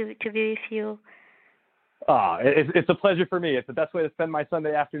for me to be with you. It's a pleasure for me. It's the best way to spend my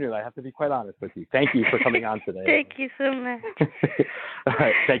Sunday afternoon. I have to be quite honest with you. Thank you for coming on today. Thank you so much. All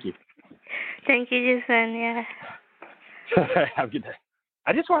right. Thank you. Thank you, Jason. Yeah. Have a good day.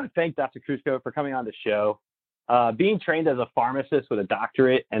 I just want to thank Dr. Koutcho for coming on the show. Being trained as a pharmacist with a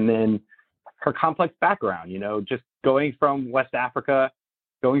doctorate, and then her complex background, just going from West Africa,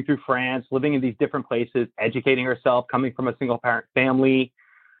 going through France, living in these different places, educating herself, coming from a single parent family,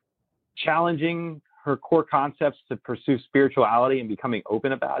 challenging her core concepts to pursue spirituality and becoming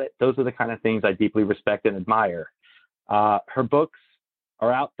open about it. Those are the kind of things I deeply respect and admire. Her books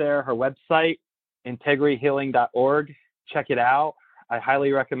are out there. Her website, integrityhealing.org. Check it out. I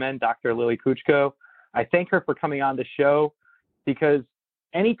highly recommend Dr. Lilly Koutcho. I thank her for coming on the show, because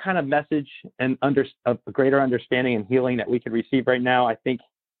any kind of message and a greater understanding and healing that we can receive right now, I think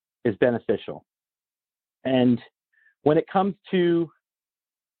is beneficial. And when it comes to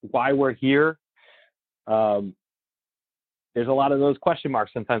why we're here, there's a lot of those question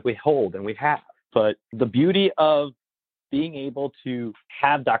marks sometimes we hold, and we have. But the beauty of being able to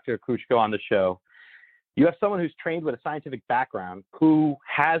have Dr. Koutcho on the show, you have someone who's trained with a scientific background, who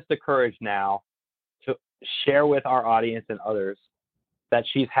has the courage now to share with our audience and others that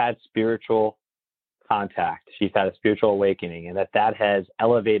she's had spiritual contact. She's had a spiritual awakening, and that has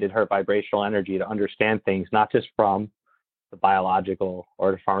elevated her vibrational energy to understand things, not just from the biological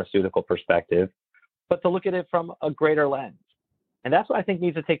or the pharmaceutical perspective, but to look at it from a greater lens. And that's what I think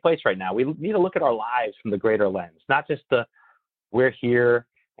needs to take place right now. We need to look at our lives from the greater lens, not just we're here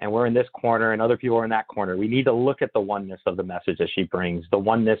and we're in this corner and other people are in that corner. We need to look at the oneness of the message that she brings, the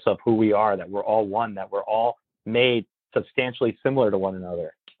oneness of who we are, that we're all one, that we're all made substantially similar to one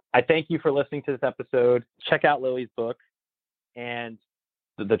another. I thank you for listening to this episode. Check out Lilly's book and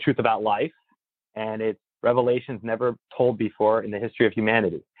The Truth About Life, and it's revelations never told before in the history of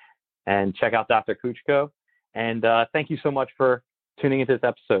humanity. And check out Dr. Koutcho. And thank you so much for tuning into this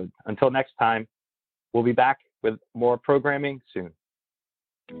episode. Until next time, we'll be back with more programming soon.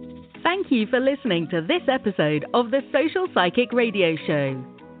 Thank you for listening to this episode of the Social Psychic Radio Show.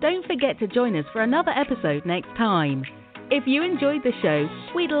 Don't forget to join us for another episode next time. If you enjoyed the show,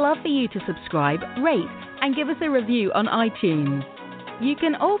 we'd love for you to subscribe, rate, and give us a review on iTunes. You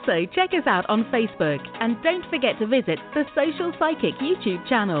can also check us out on Facebook, and don't forget to visit the Social Psychic YouTube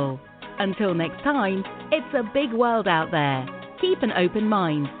channel. Until next time, it's a big world out there. Keep an open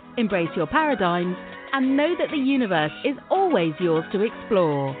mind, embrace your paradigms, and know that the universe is always yours to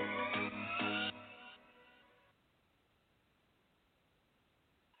explore.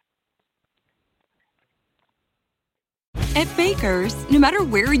 At Baker's, no matter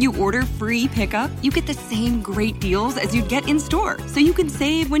where you order free pickup, you get the same great deals as you'd get in store. So you can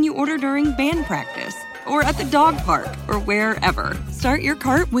save when you order during band practice, or at the dog park, or wherever. Start your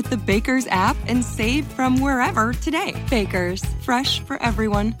cart with the Baker's app and save from wherever today. Baker's, fresh for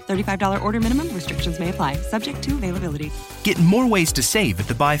everyone. $35 order minimum. Restrictions may apply. Subject to availability. Get more ways to save at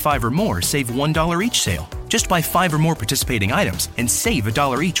the Buy 5 or More Save $1 each sale. Just buy 5 or more participating items and save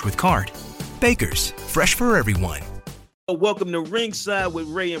 $1 each with card. Baker's, fresh for everyone. Welcome to Ringside with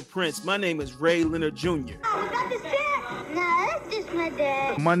Ray and Prince. My name is Ray Leonard Jr. Oh, is that the set? No, that's just my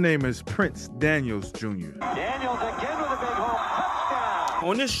dad. My name is Prince Daniels Jr. Daniels again with a big home touchdown.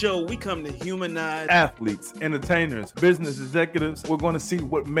 On this show, we come to humanize athletes, entertainers, business executives. We're going to see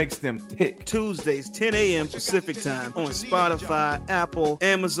what makes them tick. Tuesdays, 10 a.m. Pacific time on Spotify, Apple,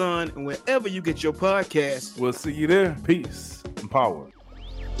 Amazon, and wherever you get your podcasts. We'll see you there. Peace and power.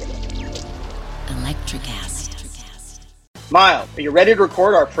 Electricast. Miles, are you ready to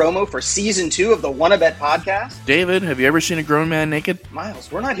record our promo for Season 2 of the Wanna Bet podcast? David, have you ever seen a grown man naked? Miles,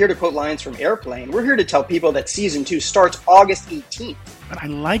 we're not here to quote lines from Airplane. We're here to tell people that Season 2 starts August 18th. But I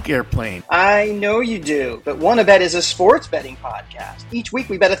like Airplane. I know you do, but Wanna Bet is a sports betting podcast. Each week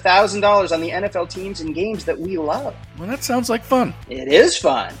we bet $1,000 on the NFL teams and games that we love. Well, that sounds like fun. It is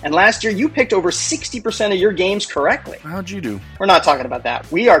fun. And last year you picked over 60% of your games correctly. How'd you do? We're not talking about that.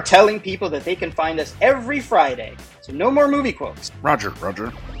 We are telling people that they can find us every Friday. So no more movie quotes. Roger.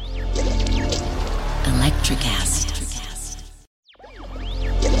 Electricast.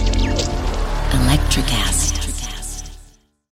 Electricast.